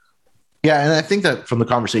comes. Yeah. And I think that from the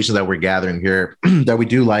conversation that we're gathering here, that we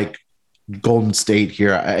do like Golden State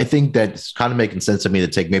here. I think that it's kind of making sense to me to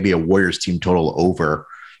take maybe a Warriors team total over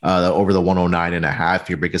the 109.5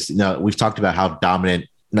 here, because, we've talked about how dominant,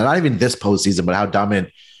 not even this postseason, but how dominant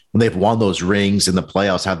when they've won those rings in the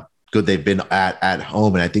playoffs, how good they've been at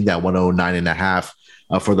home. And I think that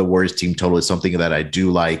 109.5 for the Warriors team total is something that I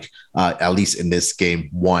do like, at least in this game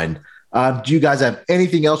 1. Do you guys have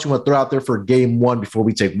anything else you want to throw out there for game 1 before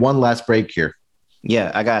we take one last break here?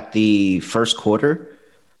 Yeah, I got the first quarter.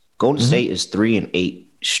 Golden State is 3-8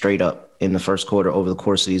 straight up in the first quarter over the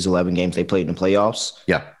course of these 11 games they played in the playoffs.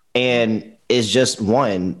 Yeah. And it's just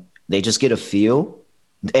they just get a feel.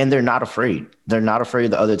 And they're not afraid. They're not afraid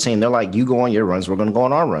of the other team. They're like, you go on your runs, we're going to go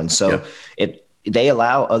on our runs. So if they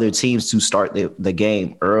allow other teams to start the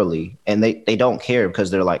game early, and they don't care,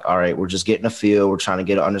 because they're like, all right, we're just getting a feel. We're trying to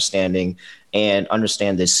get an understanding and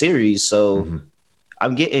understand this series. So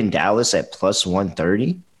I'm getting Dallas at plus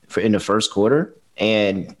 130 in the first quarter.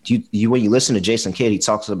 And when you listen to Jason Kidd, he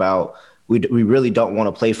talks about we really don't want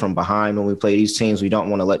to play from behind when we play these teams. We don't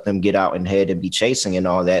want to let them get out and head and be chasing and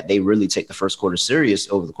all that. They really take the first quarter serious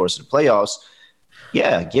over the course of the playoffs.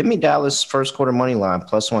 Yeah, give me Dallas first quarter money line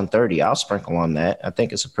plus 130. I'll sprinkle on that. I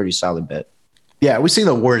think it's a pretty solid bet. Yeah, we've seen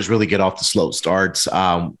the Warriors really get off the slow starts.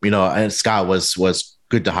 And Scott was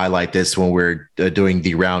good to highlight this when we're doing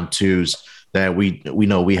the round 2s. That we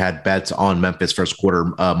know we had bets on Memphis first quarter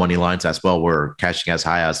money lines as well. We're cashing as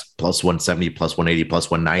high as plus 170, plus 180,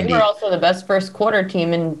 plus 190. They were also the best first quarter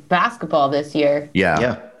team in basketball this year.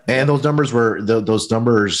 Yeah. And those numbers or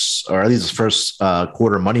at least the first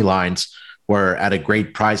quarter money lines were at a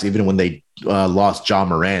great price. Even when they lost Ja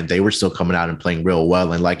Morant, they were still coming out and playing real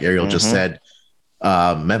well. And like Ariel just said,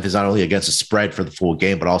 Memphis not only against the spread for the full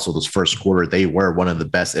game, but also this first quarter, they were one of the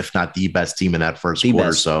best, if not the best team in that first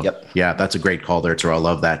quarter. So yeah, that's a great call there, Terrell. I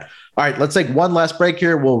love that. All right, let's take one last break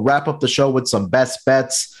here. We'll wrap up the show with some best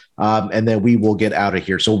bets. And then we will get out of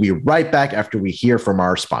here. So we'll be right back after we hear from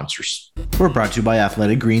our sponsors. We're brought to you by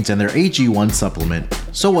Athletic Greens and their AG1 supplement.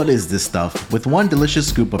 So what is this stuff? With one delicious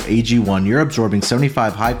scoop of AG1, you're absorbing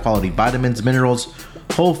 75 high-quality vitamins, minerals,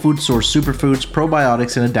 whole food source superfoods,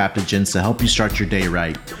 probiotics, and adaptogens to help you start your day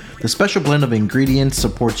right. The special blend of ingredients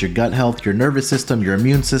supports your gut health, your nervous system, your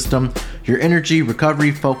immune system, your energy,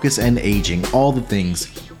 recovery, focus, and aging. All the things.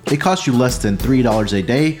 It costs you less than $3 a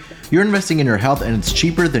day. You're investing in your health, and it's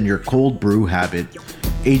cheaper than your cold brew habit.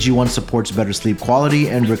 AG1 supports better sleep quality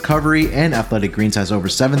and recovery, and Athletic Greens has over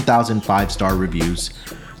 7,000 5-star reviews.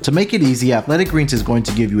 To make it easy, Athletic Greens is going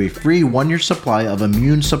to give you a free 1-year supply of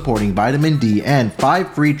immune-supporting vitamin D and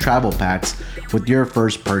 5 free travel packs with your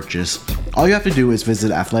first purchase. All you have to do is visit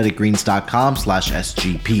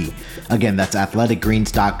athleticgreens.com/SGP. Again, that's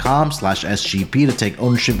athleticgreens.com/SGP to take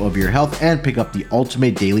ownership of your health and pick up the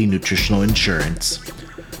ultimate daily nutritional insurance.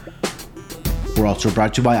 We're also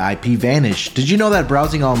brought to you by IPVanish. Did you know that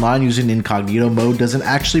browsing online using incognito mode doesn't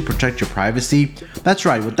actually protect your privacy? That's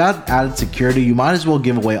right, without added security, you might as well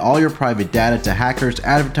give away all your private data to hackers,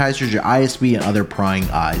 advertisers, your ISP, and other prying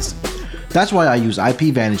eyes. That's why I use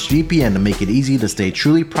IPVanish VPN to make it easy to stay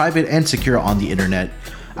truly private and secure on the internet.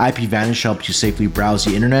 IPVanish helps you safely browse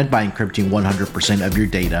the internet by encrypting 100% of your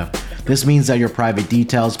data. This means that your private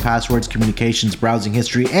details, passwords, communications, browsing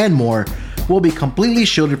history, and more will be completely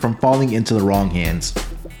shielded from falling into the wrong hands.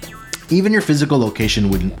 Even your physical location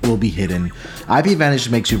will be hidden. IPVanish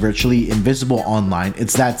makes you virtually invisible online.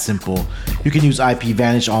 It's that simple. You can use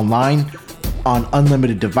IPVanish online on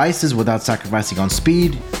unlimited devices without sacrificing on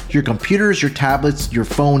speed. Your computers, your tablets, your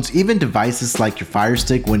phones, even devices like your Fire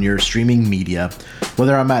Stick when you're streaming media.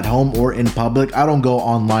 Whether I'm at home or in public, I don't go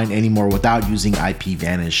online anymore without using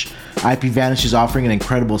IPVanish. IPVanish is offering an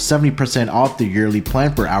incredible 70% off the yearly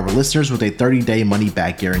plan for our listeners with a 30-day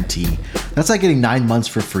money-back guarantee. That's like getting 9 months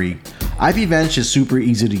for free. IPVanish is super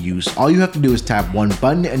easy to use. All you have to do is tap one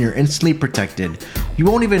button and you're instantly protected. You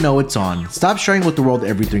won't even know it's on. Stop sharing with the world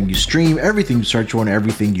everything you stream, everything you search for, and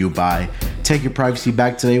everything you buy. Take your privacy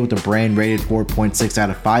back today with a brand rated 4.6 out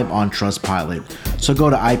of 5 on Trustpilot. So go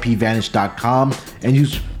to IPVanish.com and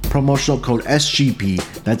use promotional code SGP.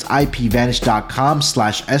 That's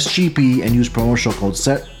IPVanish.com/SGP and use promotional code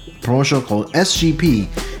SGP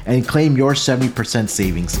and claim your 70%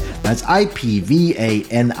 savings. That's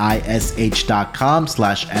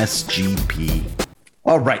IPVanish.com/SGP.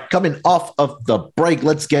 All right, coming off of the break,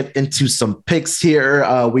 let's get into some picks here.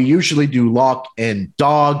 We usually do lock and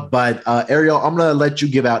dog, but Ariel, I'm going to let you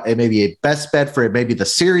give out maybe a best bet for maybe the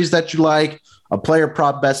series that you like, a player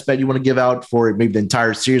prop best bet you want to give out for maybe the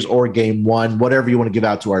entire series or game one, whatever you want to give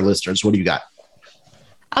out to our listeners. What do you got?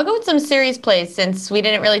 I'll go with some series plays since we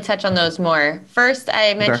didn't really touch on those more. First,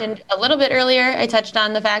 I mentioned a little bit earlier, I touched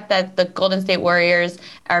on the fact that the Golden State Warriors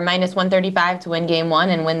are minus 135 to win game one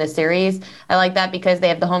and win the series. I like that because they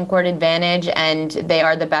have the home court advantage and they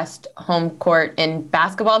are the best home court in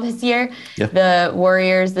basketball this year. Yeah. The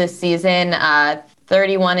Warriors this season,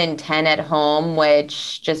 31-10 at home,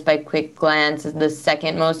 which just by quick glance is the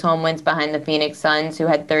second most home wins behind the Phoenix Suns, who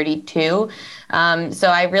had 32. So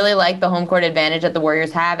I really like the home court advantage that the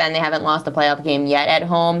Warriors have, and they haven't lost a playoff game yet at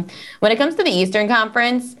home. When it comes to the Eastern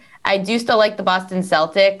Conference, I do still like the Boston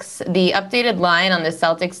Celtics. The updated line on the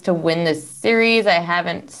Celtics to win this series I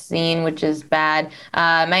haven't seen, which is bad.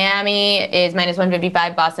 Miami is minus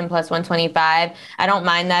 155, Boston plus 125. I don't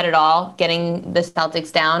mind that at all, getting the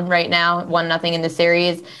Celtics down right now, 1-0 in the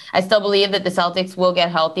series. I still believe that the Celtics will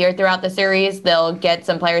get healthier throughout the series. They'll get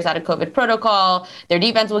some players out of COVID protocol. Their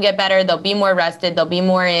defense will get better. They'll be more rested. They'll be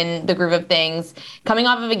more in the groove of things. Coming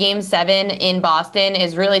off of a Game 7 in Boston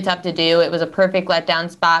is really tough to do. It was a perfect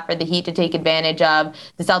letdown spot for the Heat to take advantage of.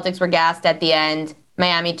 The Celtics were gassed at the end.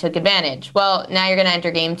 Miami took advantage. Well, now you're going to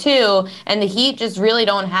enter game 2, and the Heat just really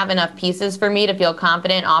don't have enough pieces for me to feel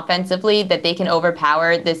confident offensively that they can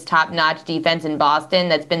overpower this top-notch defense in Boston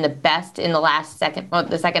that's been the best in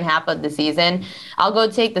the second half of the season. I'll go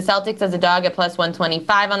take the Celtics as a dog at plus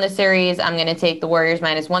 125 on the series. I'm going to take the Warriors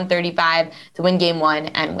minus 135 to win game 1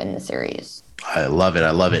 and win the series. I love it.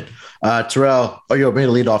 I love it. Terrell, you want me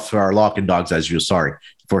to lead off for our lock and dogs as you. Sorry,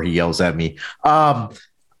 before he yells at me.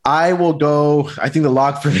 I will go. I think the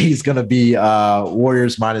lock for me is going to be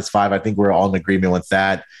Warriors -5. I think we're all in agreement with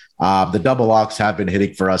that. The double locks have been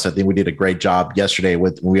hitting for us. I think we did a great job yesterday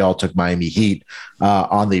when we all took Miami Heat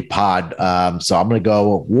on the pod. So I'm going to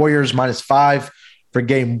go Warriors -5 for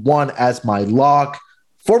game 1 as my lock.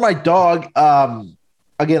 For my dog,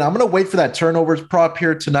 again, I'm going to wait for that turnovers prop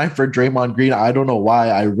here tonight for Draymond Green. I don't know why.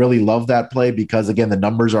 I really love that play because, again, the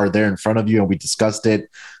numbers are there in front of you, and we discussed it,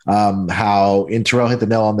 how Terrell hit the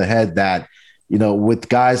nail on the head that, with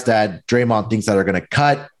guys that Draymond thinks that are going to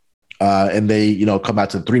cut, and they, come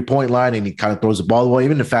out to the 3-point line and he kind of throws the ball away,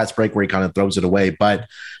 even the fast break where he kind of throws it away. But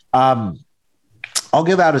I'll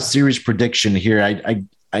give out a series prediction here.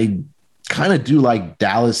 I kind of do like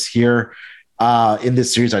Dallas here in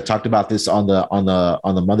this series. I talked about this on the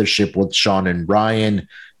mothership with Sean and Ryan.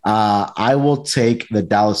 I will take the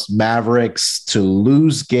Dallas Mavericks to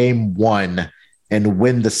lose game 1 and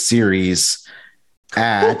win the series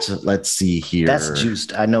at, let's see here. That's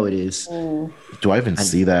juiced. I know it is. Do I even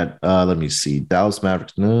see that? Let me see. Dallas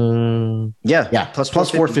Mavericks. Yeah. Plus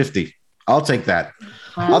 450. I'll take that.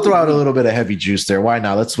 I'll throw out a little bit of heavy juice there. Why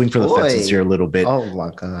not? Let's swing for the fences here a little bit. Oh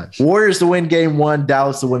my gosh. Warriors to win game 1,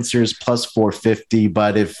 Dallas to win series plus 450.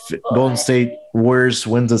 But if Golden State Warriors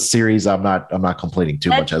wins the series, I'm not complaining too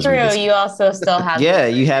much. That's true. You also still have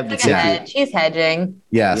you have the hedge. He's hedging.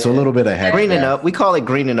 Yeah, so a little bit of hedge. Greening up. We call it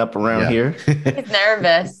greening up around here. He's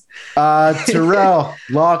nervous. Terrell,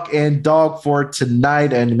 lock and dog for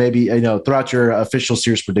tonight, and maybe throw out your official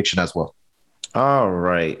series prediction as well. All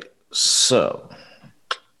right. So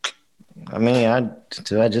I mean,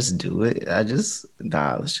 do I just do it? Let's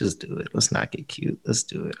just do it. Let's not get cute. Let's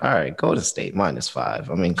do it. All right, Golden State -5.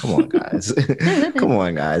 I mean, come on, guys. Come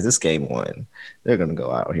on, guys. This game 1. They're going to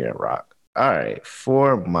go out here and rock. All right,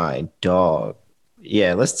 for my dog.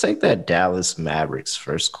 Yeah, let's take that Dallas Mavericks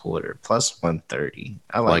first quarter, plus 130.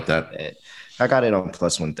 I like that bet. I got it on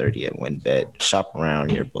plus 130 at WinBet. Shop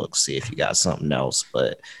around your books, see if you got something else.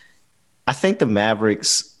 But I think the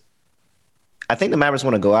Mavericks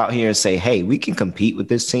want to go out here and say, hey, we can compete with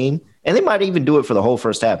this team. And they might even do it for the whole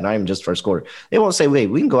first half, not even just first quarter. They won't say, wait,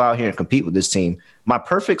 we can go out here and compete with this team. My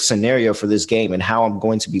perfect scenario for this game and how I'm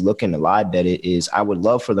going to be looking to live bet it is I would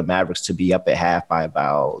love for the Mavericks to be up at half by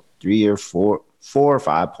about 3 or 4 or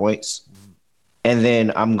 5 points. And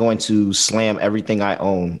then I'm going to slam everything I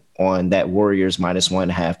own on that Warriors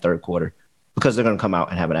 -1.5 third quarter because they're going to come out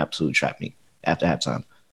and have an absolute trap meet after halftime.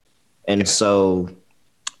 And so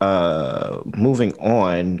moving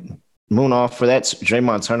on, moon off for that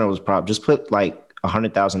Draymond turnovers prop, just put like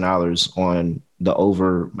 $100,000 on the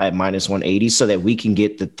over at -180 so that we can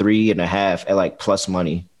get the 3.5 at like plus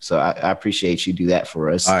money. So I appreciate you do that for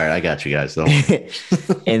us. All right, I got you guys though.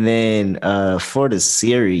 And then for the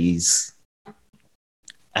series,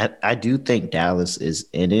 I do think Dallas is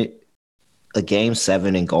in it. A game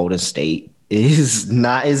 7 in Golden State is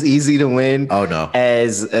not as easy to win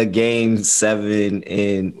as a game 7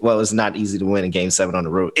 it's not easy to win a game 7 on the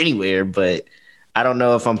road anywhere, but I don't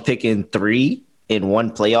know if I'm picking 3 in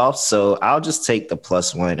one playoff. So I'll just take the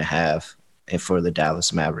plus 1.5 and for the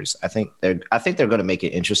Dallas Mavericks. I think they're going to make it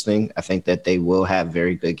interesting. I think that they will have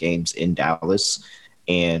very good games in Dallas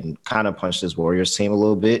and kind of punch this Warriors team a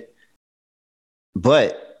little bit.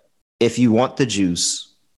 But if you want the juice,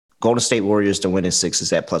 Golden State Warriors to win in 6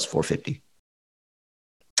 is at plus 450.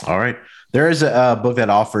 All right. There is a book that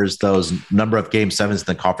offers those number of game 7s in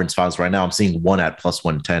the conference finals right now. I'm seeing one at plus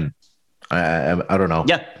 110. I don't know.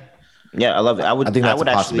 Yeah, I love it. I think that's a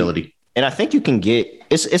possibility. And I think you can get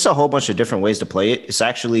it's a whole bunch of different ways to play it. It's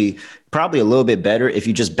actually probably a little bit better if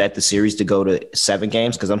you just bet the series to go to 7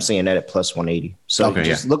 games, because I'm seeing that at plus 180. So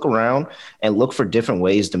look around and look for different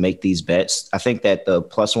ways to make these bets. I think that the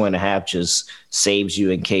plus 1.5 just saves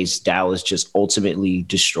you in case Dallas just ultimately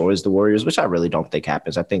destroys the Warriors, which I really don't think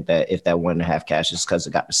happens. I think that if that 1.5 cashes because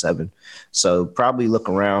it got to 7. So probably look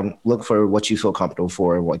around, look for what you feel comfortable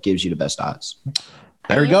for and what gives you the best odds.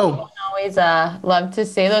 There we go. Always love to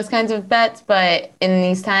say those kinds of bets, but in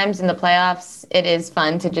these times in the playoffs, it is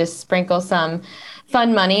fun to just sprinkle some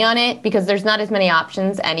fun money on it because there's not as many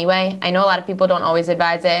options anyway. I know a lot of people don't always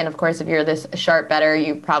advise it, and of course, if you're this sharp bettor,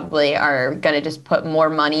 you probably are going to just put more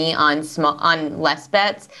money on less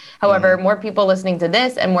bets. However, more people listening to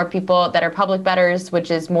this and more people that are public bettors,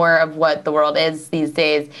 which is more of what the world is these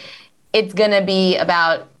days, it's going to be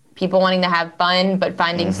about people wanting to have fun, but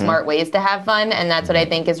finding smart ways to have fun. And that's what I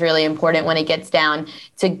think is really important when it gets down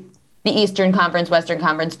to the Eastern Conference, Western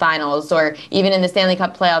Conference finals, or even in the Stanley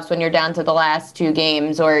Cup playoffs when you're down to the last 2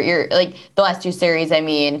 games, or you're like the last 2 series,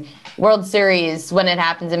 World Series when it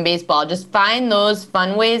happens in baseball. Just find those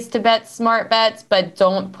fun ways to bet smart bets, but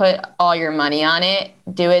don't put all your money on it.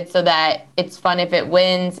 Do it so that it's fun if it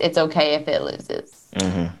wins, it's okay if it loses.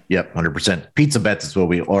 Yep, 100%. Pizza bets is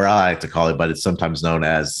what I like to call it, but it's sometimes known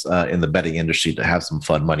as in the betting industry to have some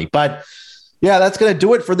fun money. But Yeah, that's going to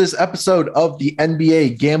do it for this episode of the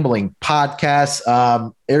NBA Gambling Podcast.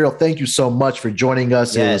 Ariel, thank you so much for joining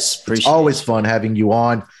us. Yes, it's always fun having you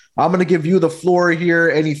on. I'm going to give you the floor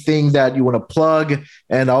here. Anything that you want to plug,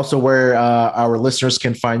 and also where our listeners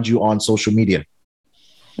can find you on social media.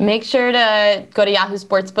 Make sure to go to Yahoo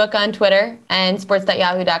Sportsbook on Twitter and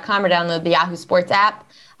sports.yahoo.com or download the Yahoo Sports app.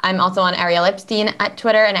 I'm also on Ariel Epstein at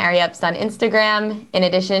Twitter and Ari Epps on Instagram, in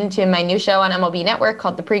addition to my new show on MLB Network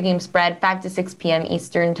called The Pregame Spread, 5 to 6 p.m.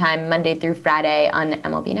 Eastern Time, Monday through Friday on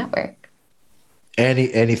MLB Network.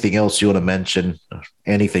 Anything else you want to mention?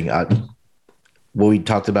 Anything what we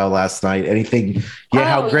talked about last night? Anything? Yeah,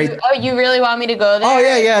 how great. You really want me to go there? Oh,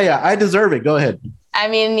 yeah. I deserve it. Go ahead. I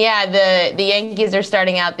mean, yeah, the Yankees are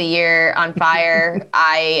starting out the year on fire.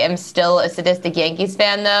 I am still a sadistic Yankees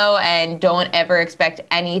fan, though, and don't ever expect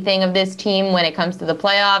anything of this team when it comes to the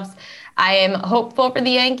playoffs. I am hopeful for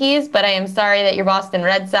the Yankees, but I am sorry that your Boston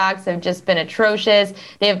Red Sox have just been atrocious.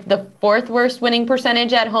 They have the 4th worst winning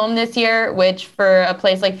percentage at home this year, which for a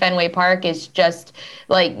place like Fenway Park is just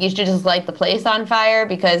like, you should just light the place on fire,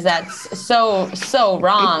 because that's so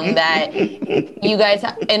wrong that you guys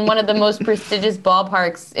in one of the most prestigious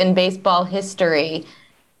ballparks in baseball history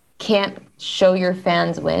can't show your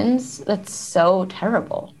fans wins. That's so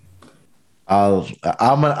terrible. I'm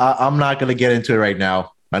not going to get into it right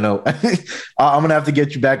now. I know. I'm going to have to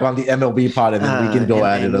get you back on the MLB pod, and then we can go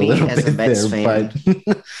at it a little bit there. But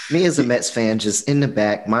me as a Mets fan, just in the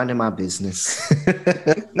back, minding my business.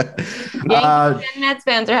 Yankees and Mets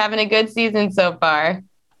fans are having a good season so far.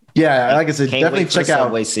 Yeah, like I said, definitely check out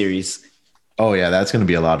Subway Series. Oh, yeah, that's going to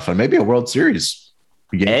be a lot of fun. Maybe a World Series.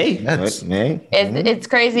 It's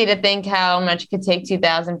crazy to think how much you could take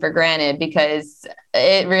 2000 for granted, because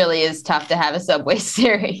it really is tough to have a Subway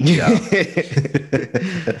Series. Yeah,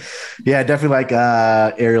 yeah, definitely. Like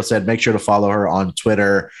Ariel said, make sure to follow her on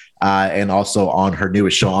Twitter and also on her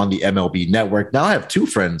newest show on the MLB Network. Now I have 2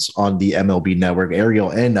 friends on the MLB Network, Ariel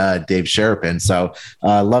and Dave Sherapin. So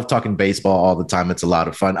love talking baseball all the time. It's a lot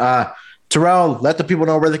of fun. Terrell, let the people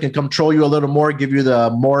know where they can come troll you a little more, give you the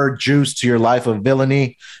more juice to your life of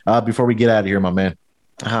villainy before we get out of here, my man.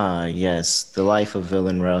 Yes. The life of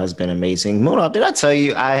Villain Rel has been amazing. Moonoff, did I tell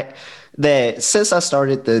you that since I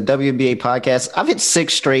started the WNBA podcast, I've hit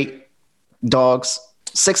 6 straight dogs,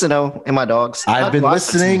 6-0 in my dogs. I've been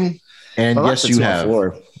listening, and yes, you have.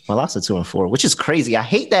 My loss of 2-4, which is crazy. I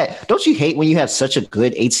hate that. Don't you hate when you have such a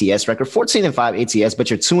good ATS record, 14-5 ATS, but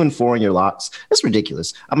you're 2-4 in your locks? That's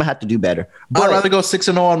ridiculous. I'm gonna have to do better. But I'd rather go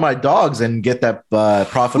 6-0 on my dogs and get that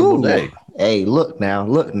profitable day. Hey, look now.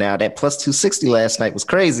 That plus 260 last night was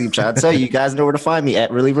crazy. I'm trying to tell you, you guys know where to find me at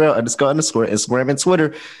 @reallyreal__ Instagram and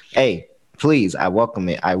Twitter. Hey, please, I welcome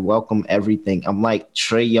it. I welcome everything. I'm like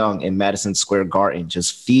Trae Young in Madison Square Garden.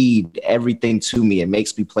 Just feed everything to me. It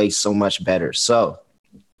makes me play so much better. So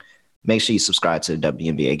make sure you subscribe to the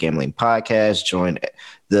WNBA Gambling Podcast. Join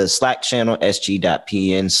the Slack channel,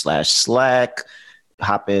 sg.pn/Slack.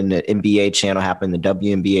 Hop in the NBA channel, hop in the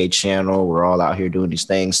WNBA channel. We're all out here doing these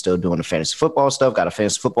things, still doing the fantasy football stuff. Got a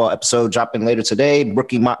fantasy football episode dropping later today,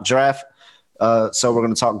 rookie mock draft. So we're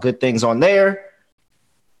going to talk good things on there.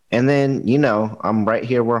 And then, I'm right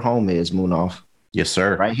here where home is, Moonoff. Yes,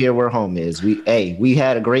 sir. Right here where home is. We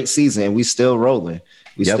had a great season. We still rolling.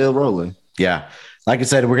 Still rolling. Yeah. Like I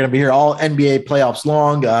said, we're going to be here all NBA playoffs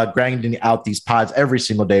long, grinding out these pods every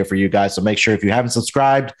single day for you guys. So make sure, if you haven't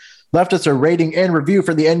subscribed, left us a rating and review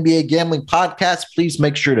for the NBA Gambling Podcast, please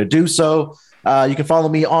make sure to do so. You can follow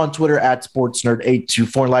me on Twitter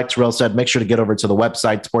 @SportsNerd824. Like Terrell said, make sure to get over to the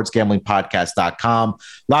website, sportsgamblingpodcast.com. A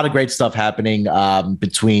lot of great stuff happening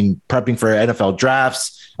between prepping for NFL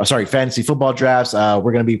drafts. Fantasy football drafts.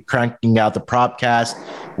 We're going to be cranking out the Propcast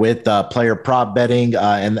with player prop betting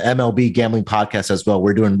and the MLB Gambling Podcast as well.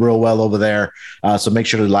 We're doing real well over there. So make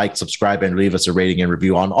sure to like, subscribe, and leave us a rating and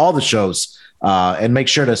review on all the shows. And make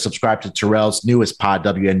sure to subscribe to Terrell's newest pod,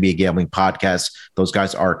 WNBA Gambling Podcast. Those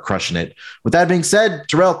guys are crushing it. With that being said,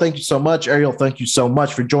 Terrell, thank you so much. Ariel, thank you so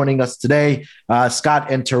much for joining us today.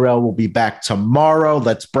 Scott and Terrell will be back tomorrow.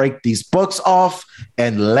 Let's break these books off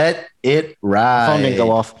and let it ride. Phone didn't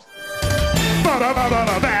go off.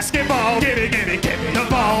 Basketball, give me the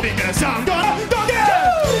ball because I'm gonna go get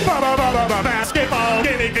it.